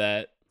 years for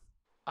that.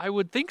 I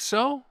would think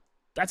so.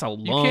 That's a can't-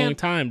 long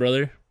time,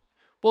 brother.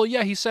 Well,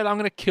 yeah, he said, I'm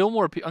going to kill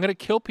more people. I'm going to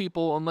kill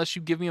people unless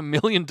you give me $1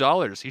 million.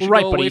 He should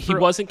Right, go but away he for...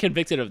 wasn't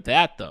convicted of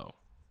that, though.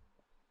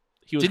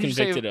 He was Didn't you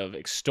say- convicted of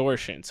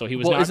extortion, so he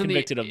was Well, not isn't the-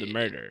 convicted of the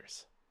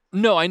murders.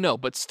 No, I know,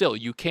 but still,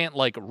 you can't,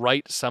 like,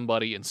 write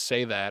somebody and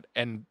say that,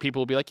 and people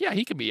will be like, yeah,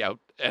 he could be out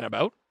and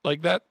about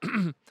like that.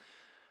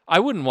 I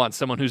wouldn't want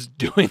someone who's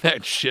doing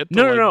that shit to,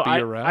 No. be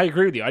around. I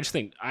agree with you.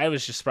 I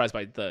was just surprised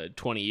by the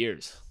 20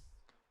 years.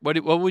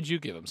 What would you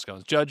give him,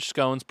 Scones? Judge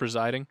Scones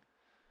presiding?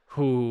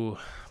 Who?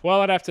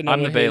 Well, I'd have to know I'm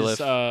the his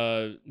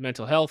bailiff.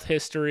 Mental health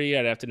history.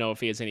 I'd have to know if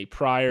he has any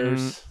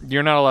priors.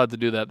 You're not allowed to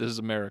do that. This is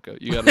America.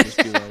 You got to just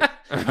be like...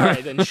 All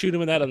right, then shoot him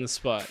with that on the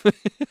spot.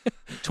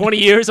 20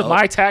 years of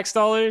my tax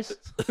dollars?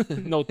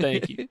 No,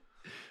 thank you.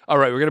 All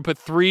right, we're going to put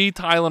 3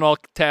 Tylenol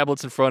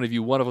tablets in front of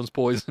you. One of them's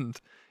poisoned.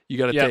 You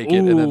got to take it,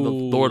 and then the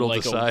Lord will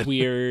like decide. a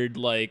weird,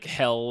 like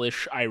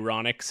hellish,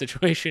 ironic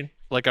situation.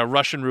 Like a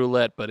Russian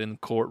roulette, but in the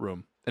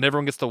courtroom. And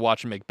everyone gets to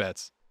watch and make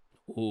bets.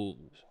 Ooh,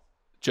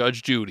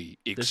 Judge Judy.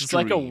 this is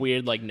like a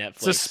weird, like Netflix.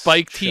 It's a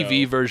Spike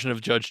TV show. version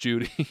of Judge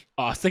Judy.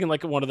 Oh, I was thinking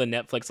like one of the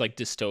Netflix like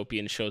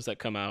dystopian shows that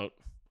come out,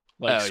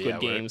 like Oh, Squid yeah,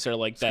 where- Games or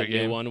like that Squid new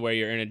Game? one where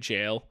you're in a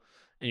jail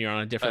and you're on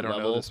a I different don't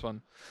level. know this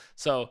one.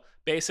 So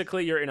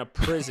basically, you're in a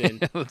prison.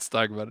 Let's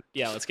talk about it.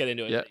 Yeah, let's get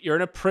into it. Yeah. You're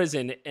in a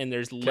prison and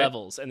there's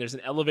levels and there's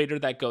an elevator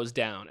that goes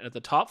down. And at the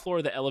top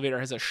floor, the elevator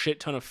has a shit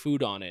ton of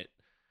food on it.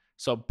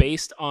 So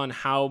based on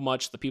how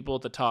much the people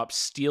at the top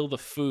steal the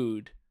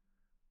food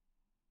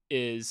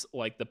is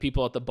like the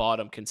people at the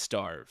bottom can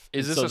starve.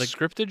 Is And this so a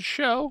scripted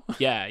show?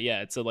 Yeah,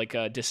 it's like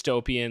a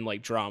dystopian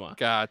like drama.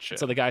 Gotcha.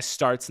 So the guy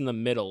starts in the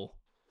middle,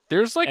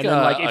 There's like and a,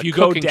 then, like, if a you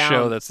go cooking show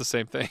down- that's the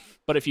same thing.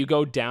 but if you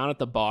go down at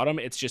the bottom,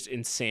 it's just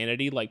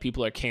insanity. Like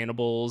people are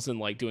cannibals and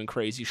like doing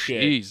crazy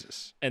shit.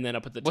 Jesus. And then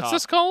up at the What's top,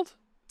 this called?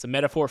 it's a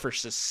metaphor for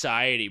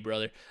society,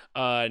 brother.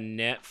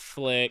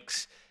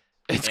 Netflix.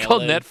 It's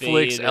called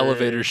Netflix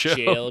Elevator Show.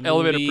 jail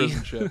Elevator movie.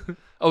 Prison Show.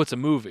 Oh, it's a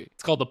movie.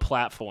 It's called The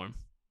Platform.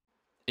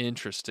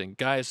 Interesting.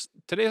 Guys,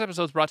 today's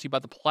episode is brought to you by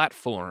The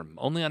Platform,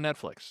 only on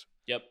Netflix.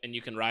 Yep, and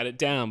you can ride it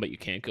down, but you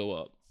can't go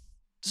up.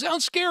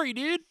 Sounds scary,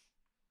 dude.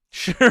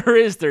 Sure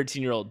is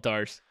 13-year-old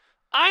Darce.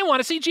 I want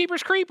to see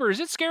Jeepers Creepers.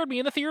 It scared me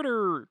in the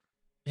theater.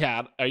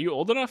 Yeah, are you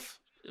old enough?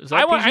 Is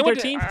that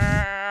PG-13?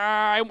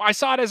 I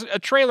saw it as a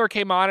trailer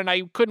came on, and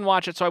I couldn't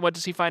watch it, so I went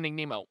to see Finding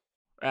Nemo.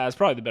 It's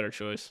probably the better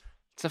choice.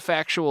 It's a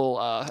factual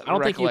I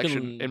don't think you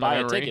recollection can in buy my a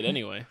memory. ticket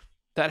anyway.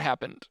 That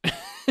happened.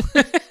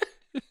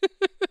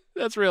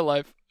 That's real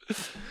life.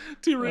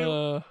 Too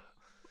real.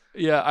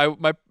 Yeah,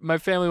 my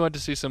family went to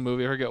see some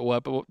movie. I forget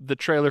what, but the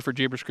trailer for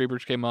Jeepers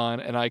Creepers came on,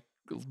 and I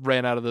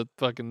ran out of the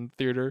fucking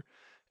theater.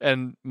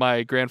 And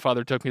my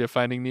grandfather took me to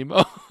Finding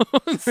Nemo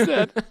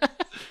instead.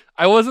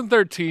 I wasn't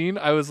 13.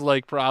 I was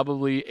like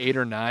probably 8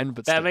 or 9.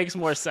 But That still. makes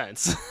more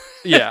sense.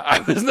 Yeah, I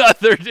was not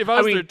 13. If I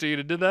was mean, 13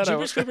 and did that, I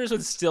Jeepers Creepers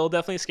would still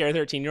definitely scare a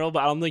 13-year-old, but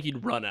I don't think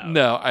you'd run out.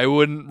 no, I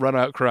wouldn't run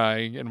out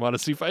crying and want to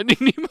see Finding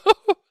Nemo.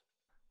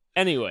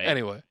 Anyway,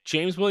 Anyway,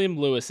 James William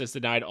Lewis has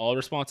denied all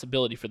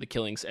responsibility for the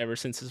killings ever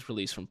since his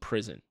release from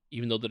prison,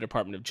 even though the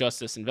Department of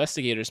Justice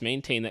investigators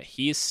maintain that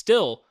he is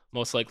still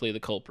most likely the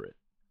culprit.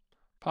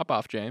 pop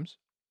off, James.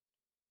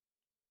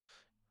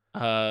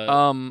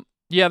 Uh,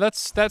 Yeah,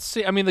 that's.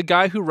 I mean, the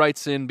guy who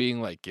writes in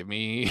being like, "Give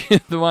me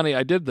the money.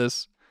 I did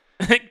this.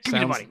 give me the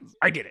sounds- money.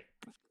 I did it.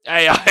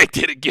 I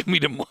did it. Give me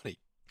the money."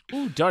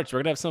 Ooh, Darts, we're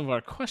gonna have some of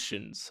our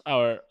questions,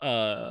 our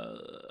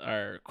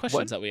questions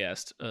What? that we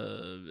asked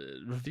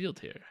revealed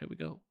here. Here we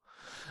go.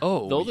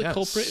 Oh, Though the yes.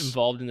 culprit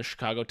involved in the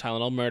Chicago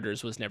Tylenol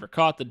murders was never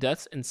caught, the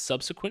deaths and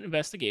subsequent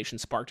investigation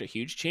sparked a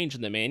huge change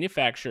in the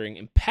manufacturing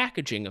and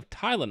packaging of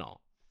Tylenol.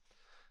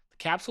 The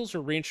capsules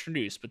were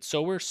reintroduced, but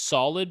so were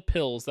solid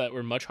pills that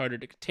were much harder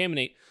to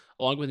contaminate,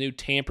 along with new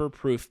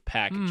tamper-proof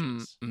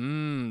packages.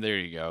 There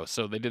you go.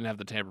 So they didn't have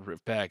the tamper-proof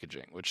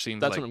packaging, which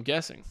seems That's like. what I'm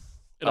guessing.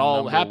 It a all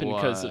number happened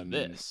because of one.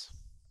 this.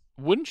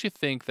 Wouldn't you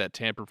think that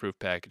tamper-proof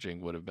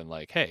packaging would have been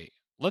like, "Hey,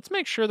 let's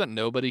make sure that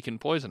nobody can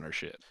poison our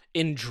shit."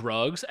 In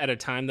drugs, at a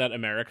time that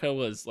America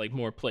was like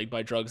more plagued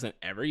by drugs than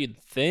ever, you'd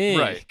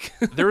think. Right.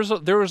 there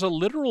was a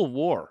literal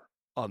war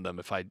on them,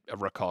 if I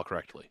recall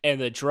correctly.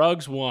 And the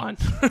drugs won.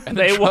 And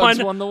they the drugs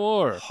won won the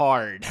war.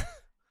 hard.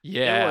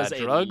 Yeah, it was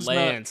drugs. a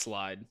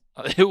landslide.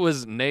 It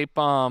was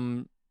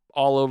napalm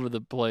all over the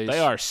place. They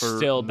are for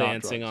still not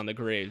dancing drugs. on the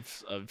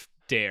graves of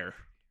Dare.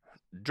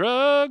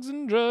 Drugs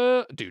and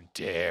drugs, dude.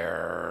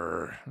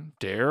 Dare.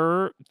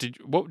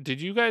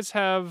 Did you guys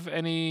have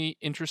any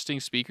interesting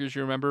speakers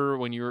you remember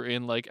when you were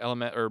in like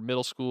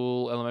middle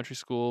school, elementary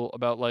school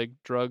about like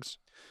drugs?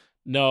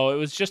 No, it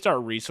was just our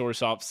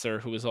resource officer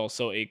who was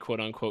also a quote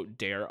unquote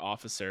Dare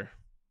officer.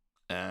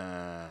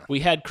 We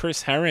had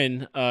Chris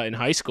Herron in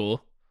high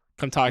school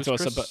come talk to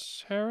us about.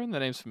 Heron? The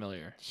name's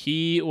familiar.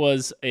 He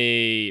was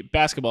a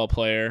basketball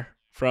player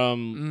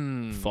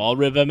from Fall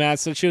River,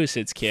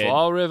 Massachusetts, kid.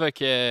 Fall River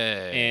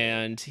kid.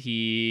 And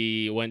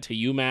he went to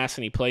UMass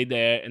and he played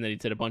there, and then he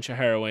did a bunch of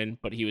heroin,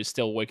 but he was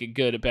still wicked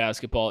good at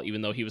basketball,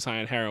 even though he was high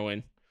on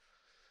heroin.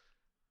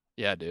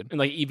 Yeah, dude. And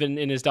like even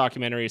in his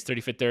documentary, his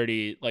 30 for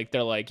 30, like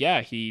they're like,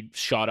 yeah, he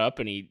shot up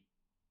and he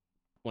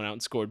went out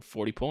and scored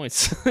 40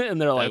 points.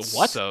 And they're like, That's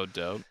what? so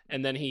dope.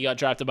 And then he got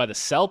drafted by the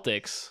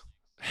Celtics.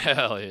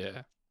 Hell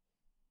yeah.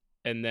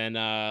 And then,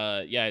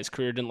 his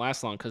career didn't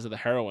last long because of the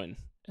heroin.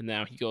 And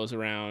now he goes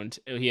around.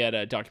 He had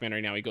a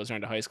documentary. Now he goes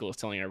around to high schools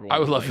telling everyone. I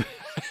would love.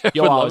 Like,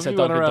 Yo, I was at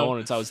Dunkin'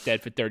 Donuts. I was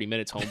dead for 30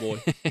 minutes,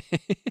 homeboy.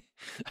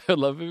 I would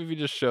love it if he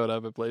just showed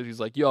up at places. He's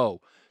like,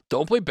 "Yo,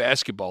 don't play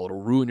basketball.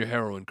 It'll ruin your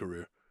heroin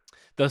career."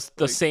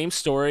 The same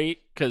story,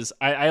 because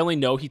I only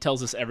know he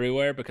tells this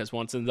everywhere because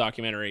once in the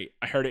documentary,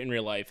 I heard it in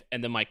real life,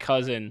 and then my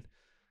cousin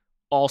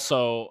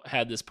also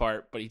had this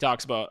part, but he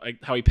talks about like,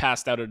 how he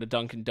passed out at a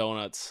Dunkin'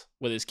 Donuts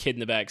with his kid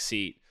in the back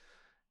seat,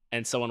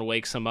 and someone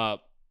wakes him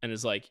up and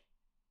is like,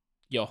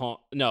 an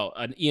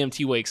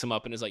EMT wakes him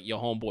up and is like, "Yo,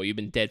 homeboy, you've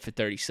been dead for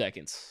 30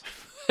 seconds."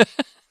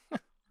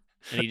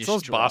 And he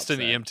just Boston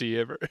that. EMT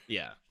ever.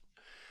 Yeah.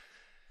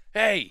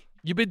 Hey,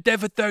 you've been dead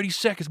for 30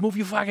 seconds. Move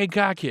your fucking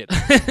car, kid.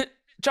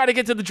 Try to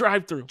get to the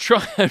drive-thru. Try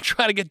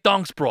to get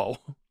dunks, bro.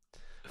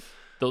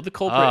 Though the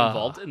culprit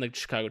involved in the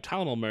Chicago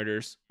Tylenol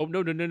murders. Oh,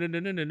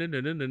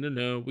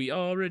 no. We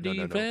already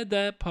read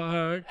that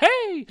part.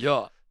 Hey!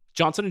 Yeah.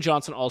 Johnson &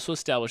 Johnson also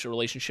established a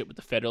relationship with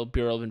the Federal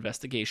Bureau of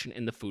Investigation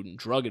and the Food and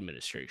Drug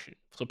Administration.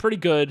 So pretty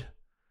good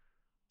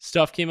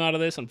stuff came out of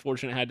this.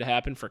 Unfortunately, it had to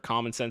happen for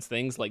common sense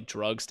things like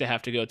drugs to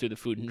have to go through the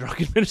Food and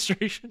Drug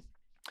Administration.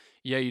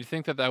 Yeah, you'd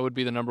think that would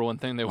be the number one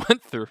thing they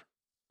went through.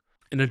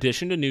 In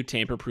addition to new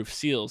tamper-proof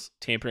seals,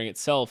 tampering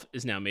itself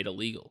is now made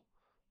illegal.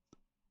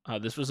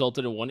 This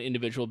resulted in one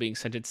individual being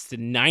sentenced to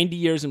 90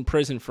 years in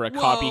prison for a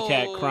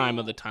copycat crime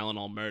of the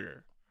Tylenol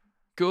murder.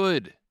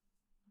 Good.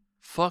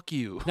 Fuck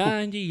you.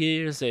 90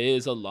 years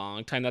is a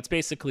long time. That's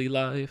basically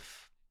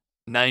life.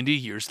 90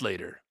 years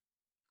later.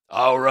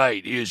 All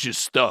right, here's your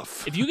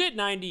stuff. If you get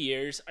 90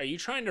 years, are you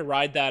trying to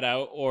ride that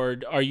out, or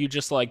are you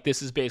just like,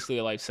 this is basically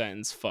a life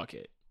sentence, fuck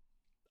it?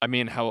 I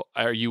mean, how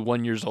are you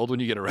 1 year old when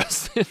you get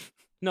arrested?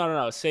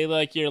 No. Say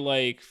like you're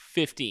like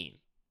 15.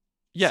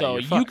 Yeah, so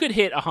you could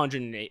hit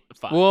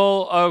 105.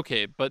 Well,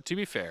 okay, but to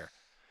be fair,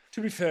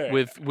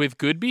 with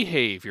good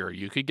behavior,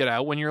 you could get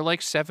out when you're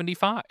like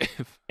 75.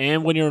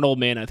 And when you're an old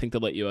man, I think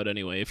they'll let you out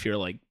anyway if you're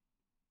like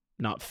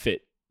not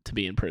fit to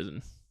be in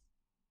prison.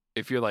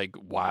 If you're like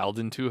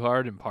wilding too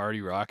hard and party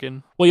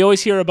rocking. Well, you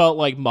always hear about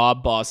like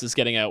mob bosses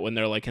getting out when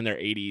they're like in their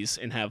 80s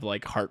and have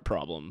like heart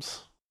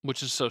problems,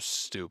 which is so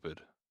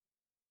stupid.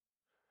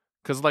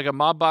 Because like a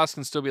mob boss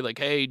can still be like,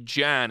 "Hey,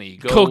 Johnny,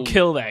 go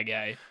kill that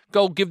guy.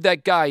 Go give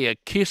that guy a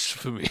kiss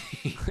for me."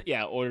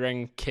 Yeah,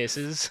 ordering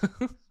kisses.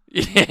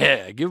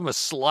 Yeah, give him a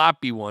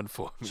sloppy one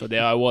for me. So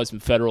there I was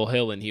in Federal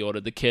Hill, and he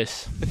ordered the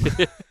kiss.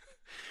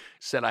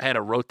 Said I had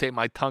to rotate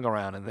my tongue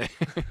around in there.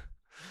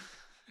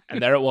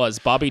 And there it was.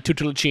 Bobby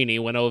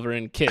Tutulicini went over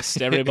and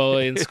kissed every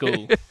boy in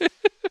school.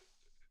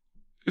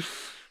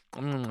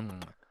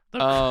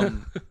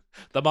 The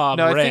mob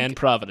ran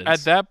Providence. At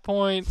that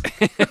point...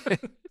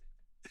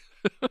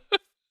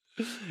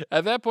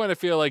 At that point, I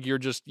feel like you're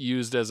just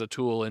used as a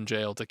tool in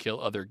jail to kill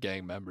other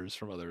gang members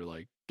from other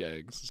like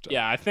gangs and stuff.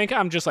 Yeah, I think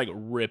I'm just like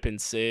ripping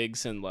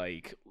cigs and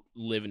like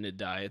living to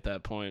die at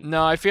that point.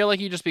 No, I feel like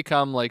you just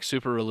become like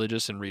super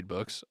religious and read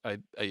books. I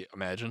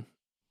imagine.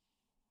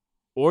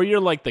 Or you're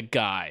like the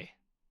guy.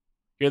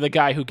 You're the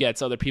guy who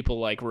gets other people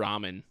like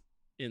ramen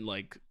in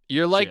like.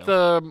 You're like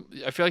jail.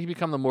 I feel like you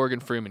become the Morgan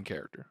Freeman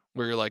character,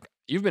 where you're like,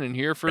 you've been in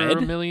here for Red?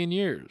 a million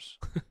years.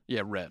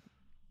 Yeah, Red.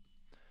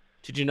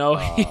 Did you know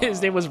his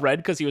name was Red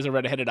because he was a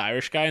red-headed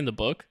Irish guy in the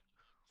book?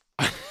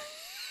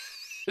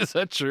 Is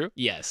that true?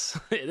 Yes,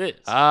 it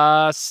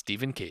is.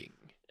 Stephen King.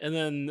 And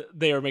then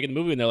they were making the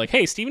movie, and they're like,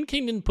 hey, Stephen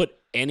King didn't put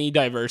any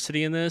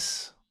diversity in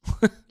this.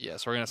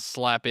 Yes, we're going to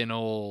slap in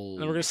old...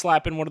 And we're going to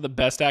slap in one of the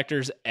best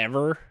actors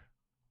ever.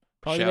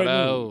 Probably Shout right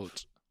out.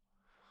 Move.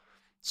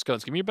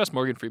 Scones, give me your best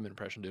Morgan Freeman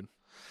impression, dude.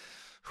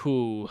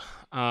 Who?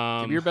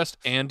 Give me your best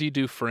Andy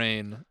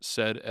Dufresne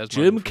said as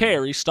Jim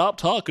Carrey, stop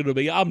talking to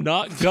me. I'm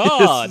not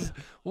God.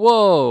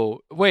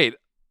 Whoa. Wait.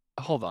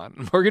 Hold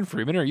on. Morgan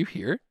Freeman, are you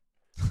here?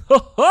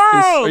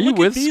 Are you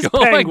with these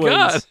Scott? Oh my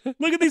penguins?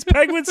 Look at these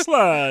penguins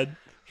slide.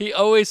 He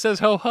always says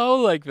ho-ho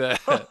like that.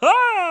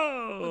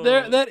 Ho-ho!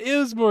 That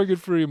is Morgan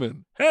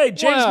Freeman. Hey,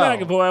 James Wow.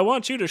 McAvoy, I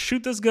want you to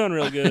shoot this gun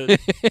real good.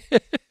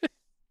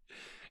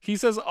 He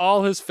says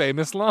all his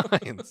famous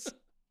lines.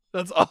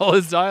 That's all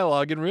his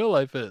dialogue in real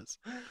life is.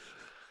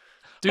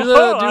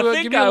 I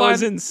think I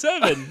was in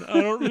 7.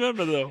 I don't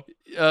remember,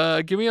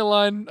 though. Give me a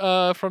line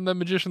from the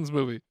Magicians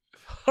movie.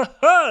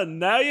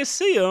 Now you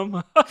see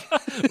him.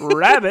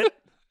 Rabbit.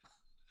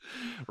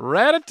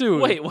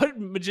 Ratatouille. Wait, what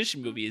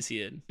magician movie is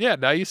he in? Yeah,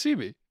 Now You See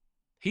Me.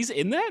 He's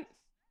in that?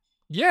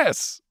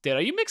 Yes. Dude,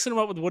 are you mixing him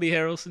up with Woody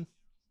Harrelson?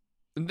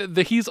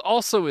 He's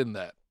also in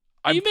that.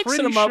 Are you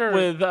mixing him up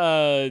with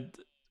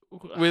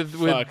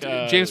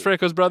James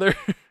Franco's brother?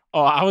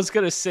 Oh, I was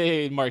gonna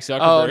say Mark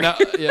Zuckerberg. Oh no,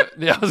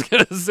 yeah. I was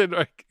gonna say,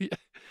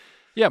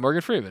 yeah,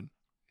 Morgan Freeman.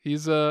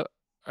 He's Are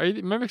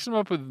you mixing him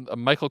up with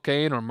Michael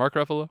Caine or Mark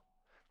Ruffalo?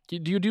 Do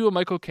you do a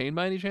Michael Caine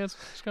by any chance,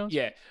 Scones?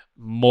 Yeah,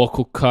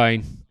 Michael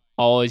Caine.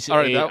 Always, All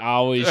right,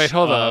 always. Wait,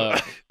 hold on.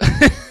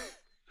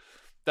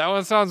 That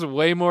one sounds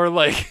way more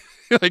like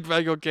like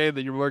Michael Caine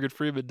than your Morgan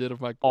Freeman did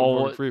of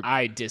Morgan Freeman.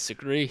 I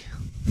disagree.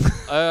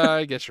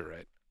 I guess you're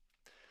right.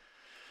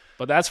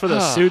 But that's for the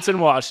suits in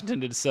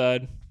Washington to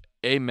decide.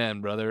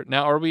 Amen, brother.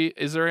 Now,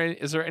 is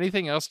there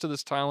anything else to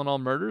this Tylenol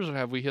murders, or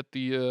have we hit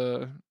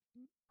the?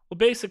 Well,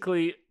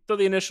 basically, though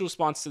the initial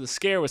response to the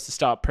scare was to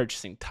stop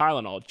purchasing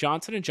Tylenol,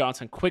 Johnson &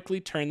 Johnson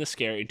quickly turned the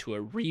scare into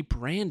a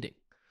rebranding.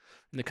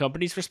 And the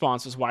company's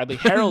response was widely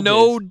heralded.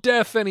 No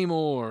death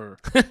anymore.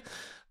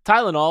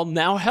 Tylenol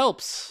now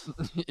helps.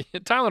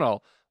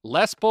 Tylenol,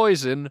 less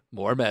poison,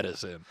 more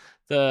medicine.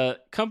 The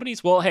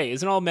company's, well, hey,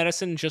 isn't all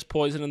medicine just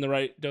poison in the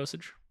right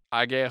dosage?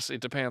 I guess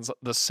it depends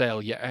the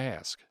cell you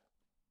ask.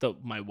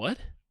 My what?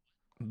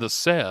 The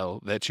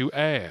cell that you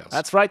ask.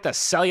 That's right, the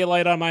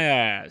cellulite on my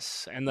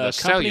ass. And the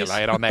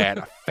cellulite on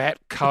that fat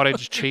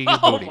cottage cheese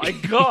Oh booty. my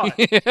God.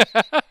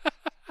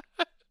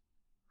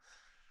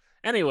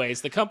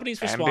 Anyways, the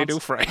company's response... Andy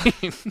Dufresne.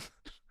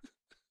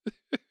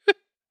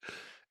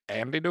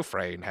 Andy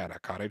Dufresne had a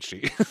cottage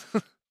cheese.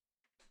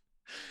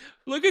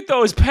 Look at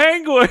those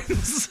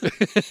penguins!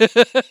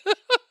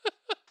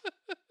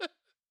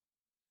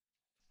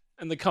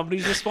 And the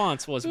company's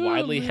response was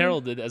widely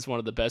heralded as one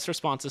of the best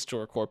responses to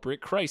a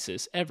corporate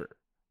crisis ever.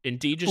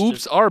 Indeed, just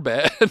Oops, our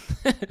bad.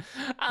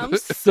 I'm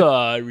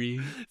sorry.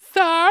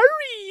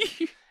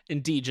 Sorry.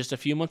 Indeed, just a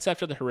few months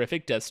after the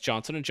horrific deaths,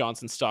 Johnson &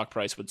 Johnson's stock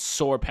price would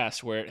soar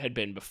past where it had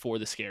been before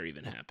the scare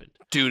even happened.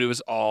 Dude, it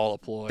was all a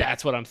ploy.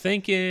 That's what I'm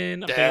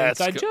thinking. That's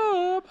inside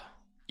job.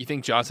 You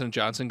think Johnson &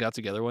 Johnson got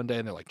together one day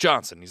and they're like,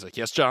 Johnson. He's like,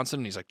 yes, Johnson.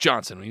 And he's like,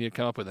 Johnson, we need to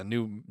come up with a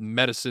new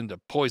medicine to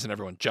poison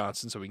everyone,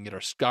 Johnson, so we can get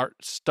our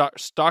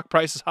stock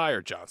prices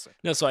higher, Johnson.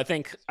 No, so I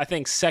think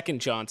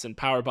second Johnson,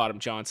 Power Bottom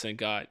Johnson,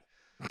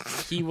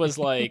 he was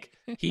like,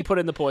 he put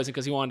in the poison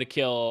because he wanted to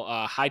kill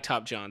High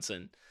Top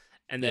Johnson.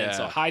 And then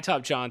so High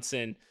Top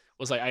Johnson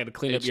was like, I got to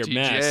clean up your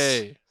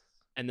mess.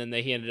 And then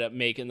he ended up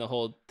making the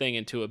whole thing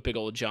into a big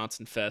old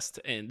Johnson fest.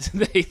 And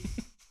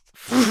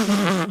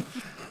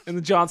and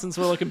the Johnsons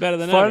were looking better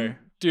than ever.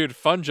 Dude,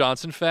 fun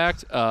Johnson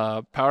fact.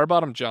 Power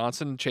Bottom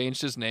Johnson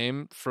changed his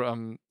name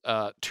from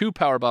to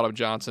Power Bottom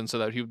Johnson so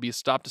that he would be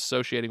stopped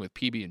associating with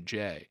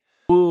PB&J.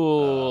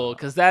 Ooh,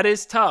 because that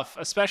is tough,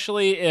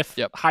 especially if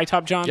High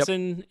Top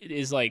Johnson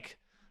is like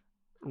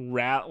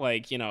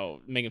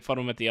making fun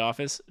of him at the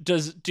office.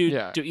 Does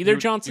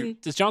Johnson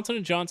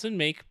 & Johnson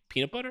make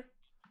peanut butter?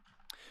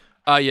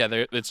 Yeah,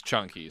 it's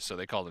Chunky, so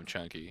they called him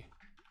Chunky,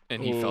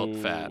 and he felt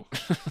fat.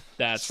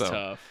 That's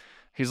tough.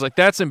 He's like,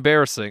 that's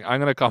embarrassing. I'm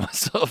gonna call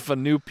myself a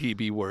new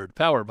PB word,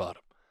 Power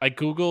Bottom. I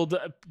googled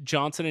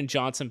Johnson &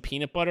 Johnson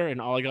peanut butter, and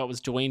all I got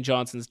was Dwayne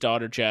Johnson's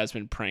daughter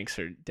Jasmine pranks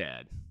her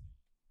dad.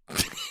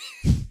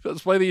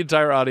 Let's play the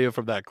entire audio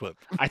from that clip.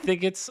 I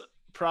think it's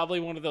probably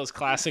one of those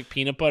classic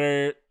peanut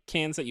butter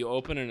cans that you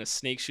open and a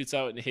snake shoots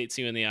out and hits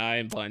you in the eye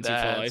and blinds you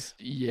for life.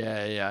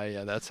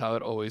 Yeah. That's how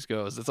it always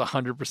goes. It's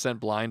 100%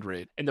 blind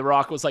rate. And The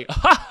Rock was like,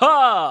 ha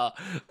ha!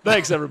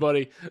 Thanks,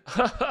 everybody.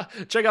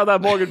 Check out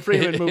that Morgan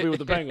Freeman movie with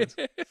the penguins.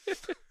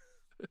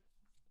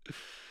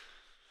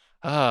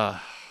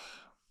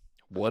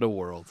 What a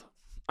world.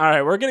 All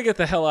right, we're going to get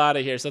the hell out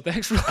of here. So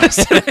thanks for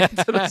listening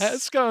to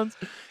this. Scones.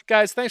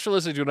 Guys, thanks for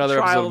listening to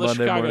another episode of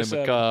Monday Morning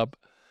Macabre.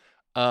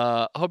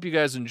 Hope you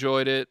guys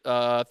enjoyed it.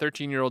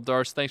 13-year-old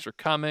Darce, thanks for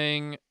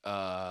coming.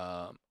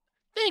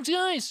 Thanks,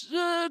 guys.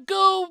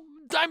 Go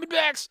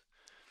Diamondbacks.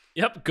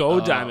 Yep,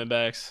 go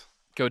Diamondbacks.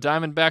 Go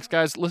Diamondbacks,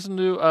 guys.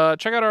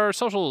 Check out our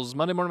socials,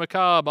 Monday Morning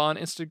Macabre on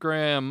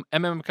Instagram,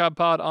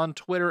 MMMacabrePod on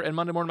Twitter, and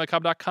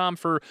MondayMorningMacabre.com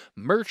for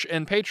merch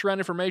and Patreon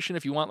information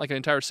if you want like an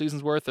entire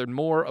season's worth or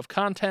more of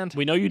content.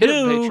 We know you do.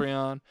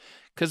 Patreon,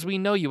 because we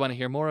know you want to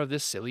hear more of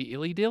this silly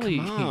illy dilly.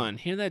 Come on,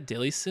 hear that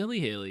dilly silly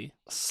hilly.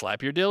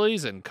 Slap your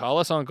dillies and call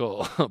us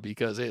uncle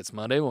because it's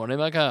Monday Morning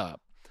Macabre.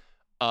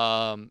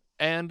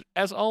 And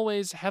as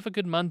always, have a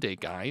good Monday,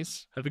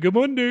 guys. Have a good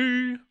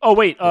Monday. Oh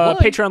wait,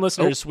 Patreon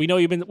listeners, we know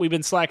we've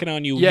been slacking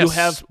on you. Yes. You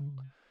have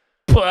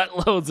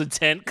buttloads of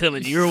tent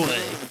coming your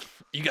way.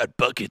 You got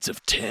buckets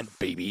of tent,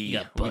 baby.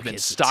 We've been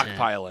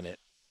stockpiling it,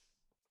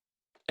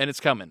 and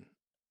it's coming.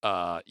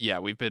 Yeah,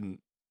 we've been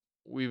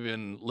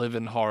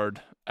living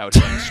hard out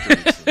in the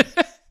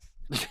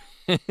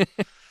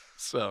streets.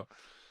 So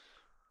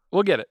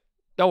we'll get it.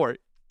 Don't worry.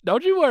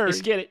 Don't you worry.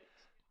 Just get it.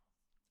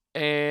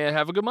 And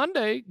have a good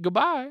Monday.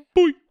 Goodbye.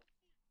 Bye.